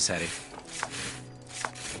unnecessary.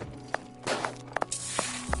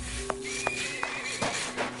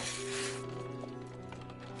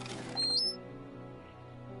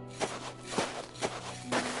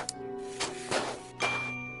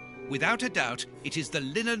 Without a doubt, it is the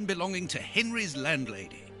linen belonging to Henry's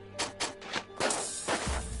landlady.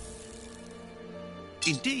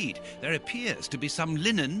 Indeed, there appears to be some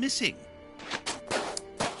linen missing.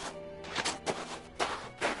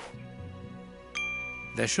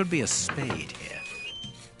 There should be a spade here.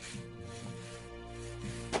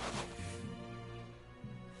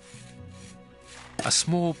 A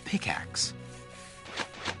small pickaxe.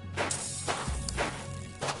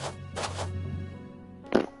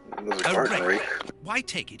 There's a A garden rake. rake. Why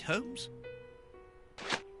take it, Holmes?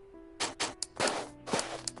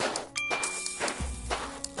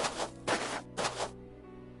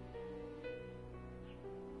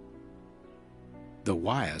 The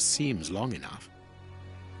wire seems long enough.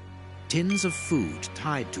 Tins of food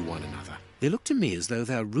tied to one another. They look to me as though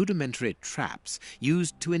they're rudimentary traps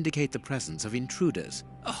used to indicate the presence of intruders.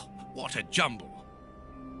 Oh, what a jumble.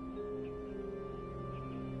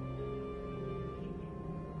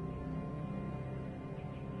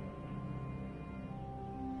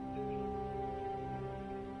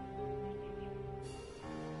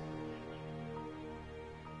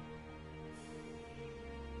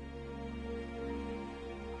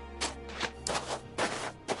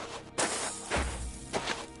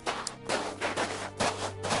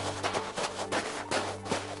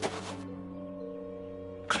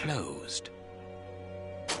 Closed.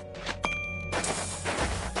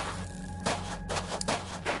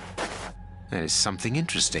 There is something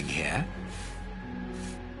interesting here.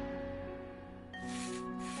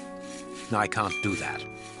 No, I can't do that.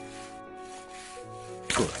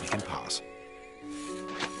 Good, we can pass.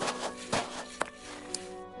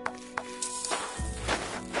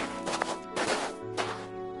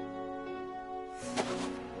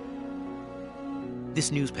 This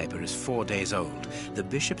newspaper is 4 days old. The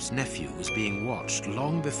bishop's nephew was being watched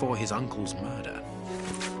long before his uncle's murder.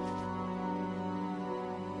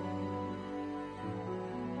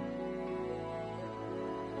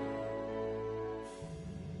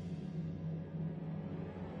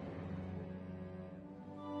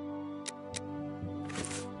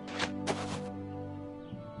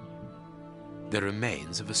 The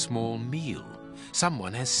remains of a small meal.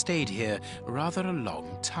 Someone has stayed here rather a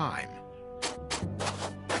long time.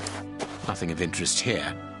 Nothing of interest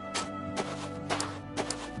here.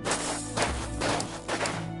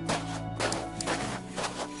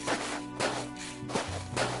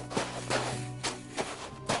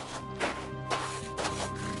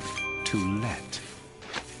 To let.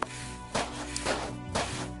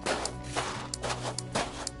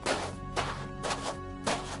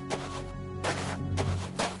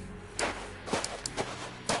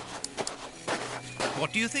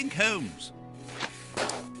 What do you think, Holmes?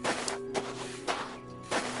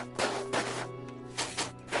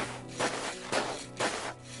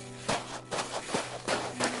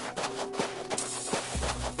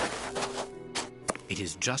 It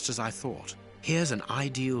is just as I thought. Here's an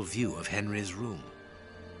ideal view of Henry's room.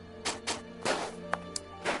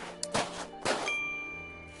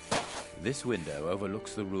 This window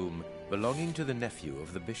overlooks the room belonging to the nephew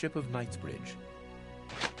of the Bishop of Knightsbridge.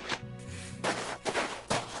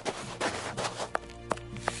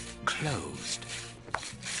 Closed.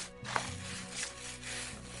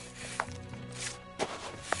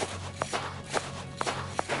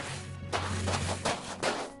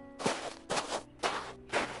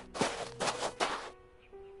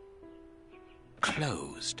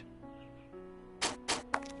 Closed.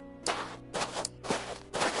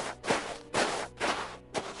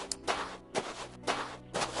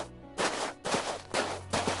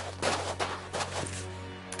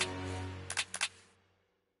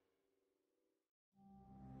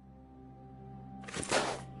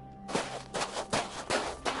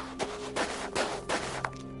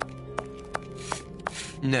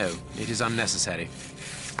 No, it is unnecessary.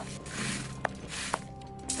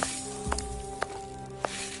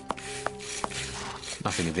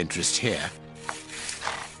 Nothing of interest here.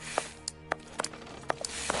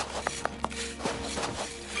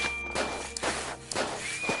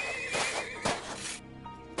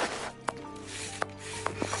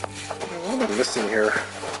 What am I missing here?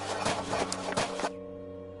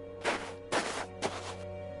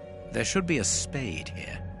 There should be a spade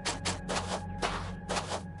here.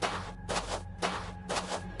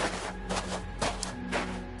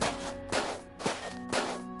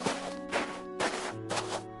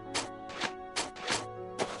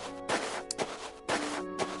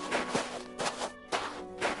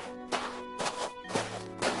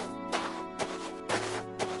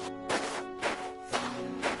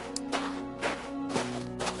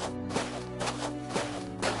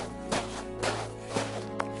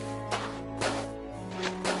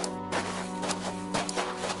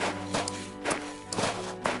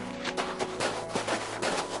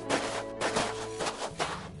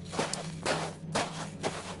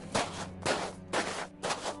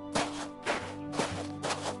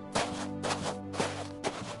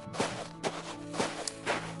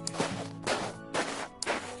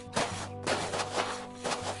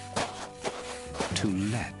 To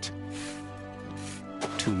let.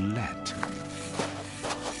 To let.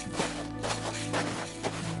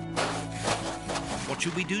 What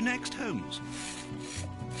should we do next, Holmes?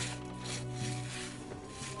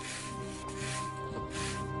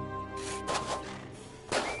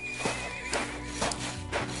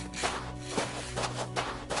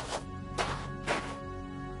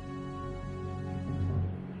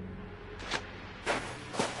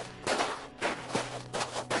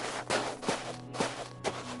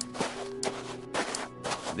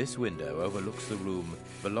 This window overlooks the room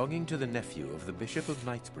belonging to the nephew of the Bishop of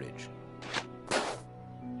Knightsbridge.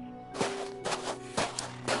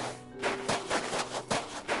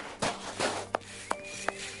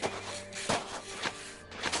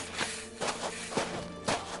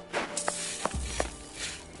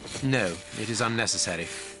 No, it is unnecessary.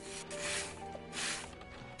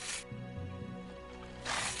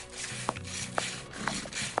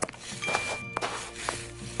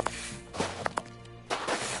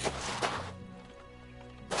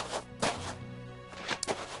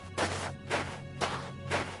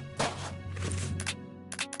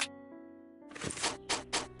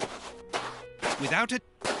 Without it.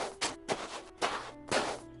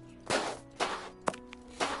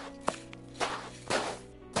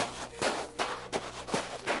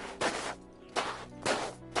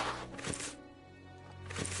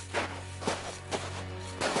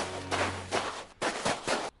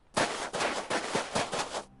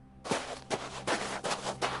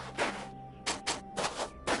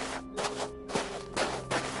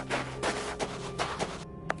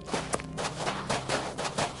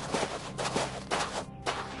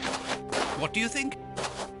 What do you think?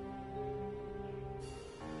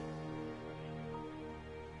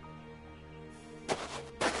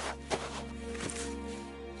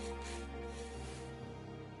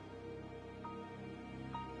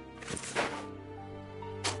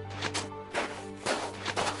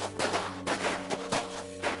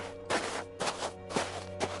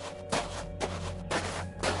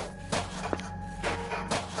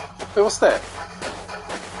 Wait, what's that?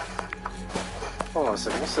 Hold on a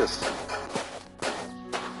second, what's this?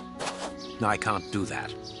 I can't do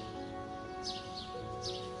that.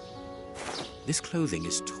 This clothing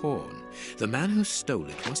is torn. The man who stole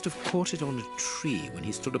it must have caught it on a tree when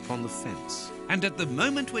he stood upon the fence. And at the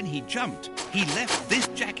moment when he jumped, he left this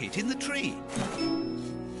jacket in the tree.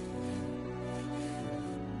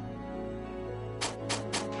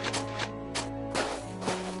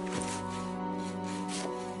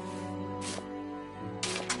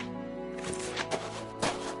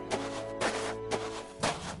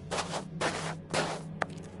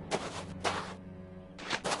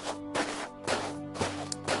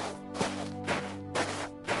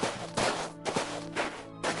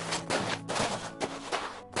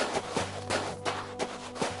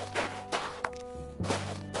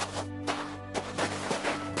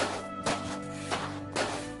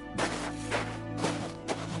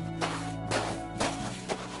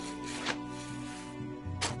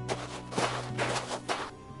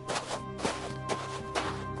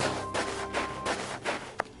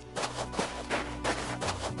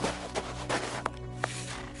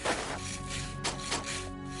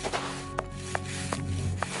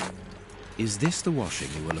 Is this the washing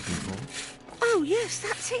you were looking for? Oh, yes,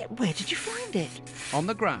 that's it. Where did you find it? On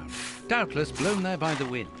the ground, doubtless blown there by the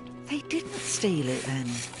wind. They didn't steal it, then.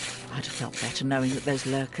 I'd have felt better knowing that those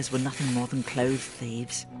lurkers were nothing more than clothes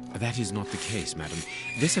thieves. That is not the case, madam.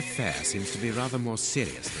 This affair seems to be rather more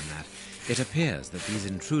serious than that. It appears that these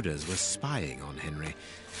intruders were spying on Henry.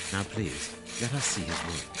 Now, please, let us see his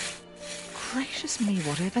room. Gracious me,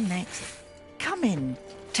 whatever next? Come in.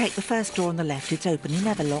 Take the first door on the left. It's open. He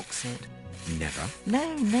never locks it. Never?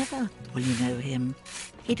 No, never. Well, you know him.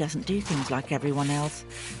 He doesn't do things like everyone else.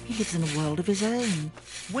 He lives in a world of his own.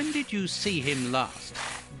 When did you see him last?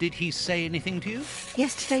 Did he say anything to you?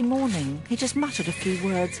 Yesterday morning. He just muttered a few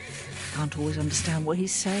words. Can't always understand what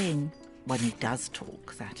he's saying. When he does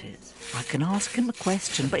talk, that is. I can ask him a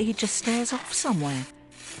question, but he just stares off somewhere.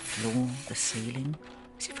 The floor, the ceiling,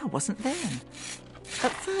 as if I wasn't there.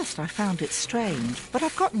 At first I found it strange, but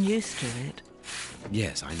I've gotten used to it.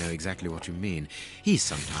 Yes, I know exactly what you mean. He's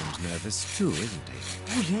sometimes nervous too, isn't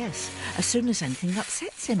he? Oh, yes. As soon as anything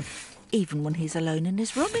upsets him. Even when he's alone in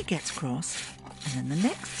his room, he gets cross. And then the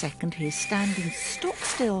next second he is standing stock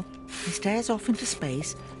still. He stares off into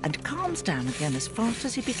space and calms down again as fast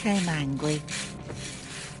as he became angry.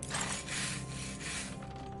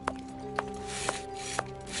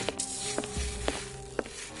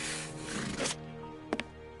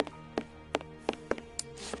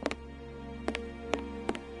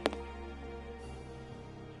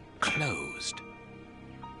 Closed.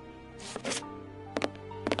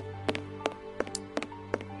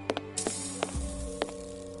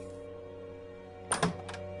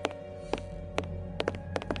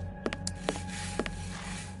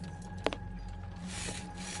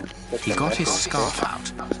 He got his scarf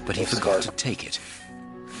out, but he forgot to take it.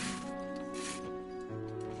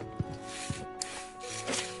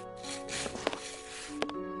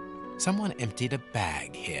 Someone emptied a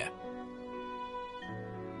bag here.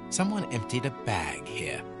 Someone emptied a bag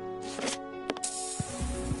here.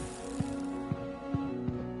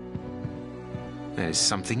 There's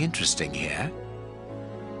something interesting here.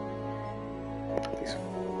 These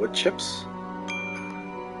wood chips?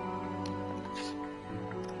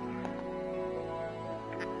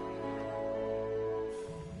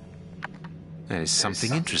 There's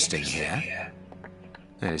something interesting here.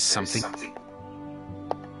 There's something...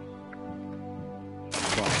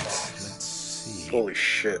 Let's see. Holy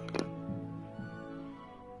shit.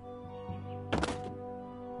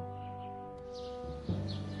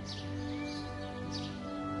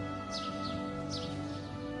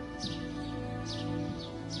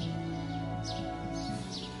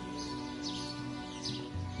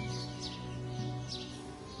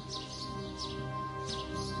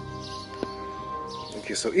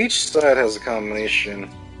 Okay, so each side has a combination,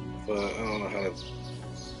 but I don't know how to...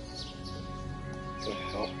 What the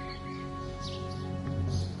hell?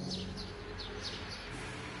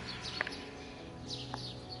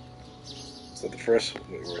 So the first...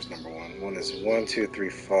 Wait, where's number one? One is 1, 2, 3,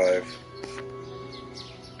 5.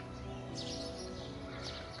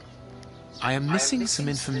 I am missing some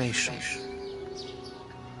information.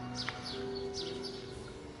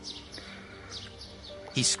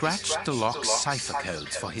 He scratched the lock's cipher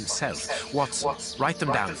codes for himself. Watson, write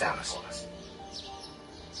them down for us.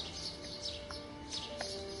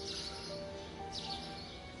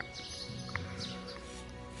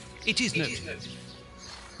 It is noted.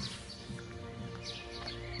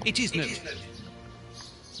 It is noted.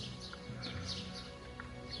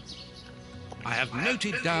 I have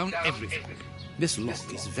noted down everything. This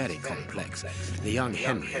lock is very complex. The young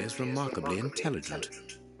Henry is remarkably intelligent.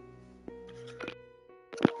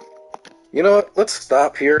 You know what? Let's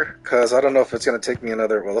stop here, because I don't know if it's going to take me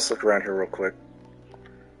another... Well, let's look around here real quick.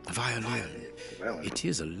 A violin. It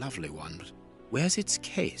is a lovely one, but where's its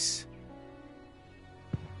case?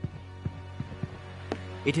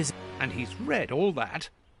 It is... And he's read all that.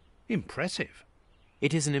 Impressive.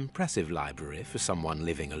 It is an impressive library for someone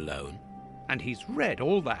living alone. And he's read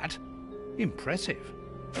all that. Impressive.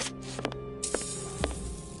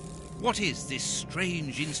 What is this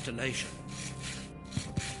strange installation?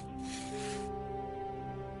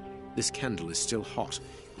 This candle is still hot.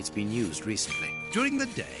 It's been used recently. During the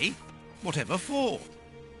day? Whatever for?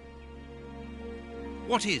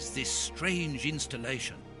 What is this strange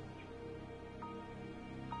installation?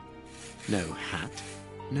 No hat,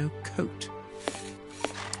 no coat.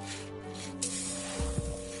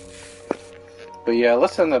 But yeah,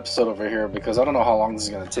 let's end the episode over here, because I don't know how long this is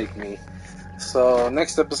going to take me. So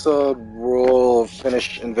next episode, we'll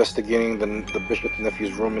finish investigating the bishop's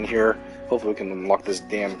nephew's room in here. Hopefully we can unlock this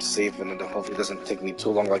damn safe, and hopefully it doesn't take me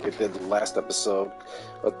too long like it did the last episode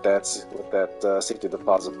with that safety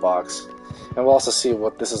deposit box. And we'll also see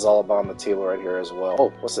what this is all about on the table right here as well.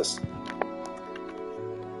 Oh, what's this?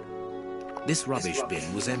 This rubbish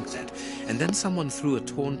bin was emptied, and then someone threw a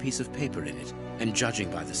torn piece of paper in it. And judging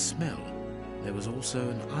by the smell, there was also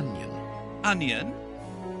an onion. Onion?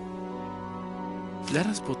 Let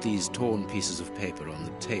us put these torn pieces of paper on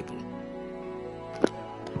the table.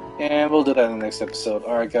 And we'll do that in the next episode.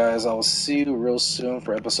 Alright guys, I will see you real soon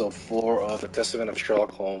for episode 4 of The Testament of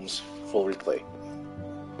Sherlock Holmes full replay.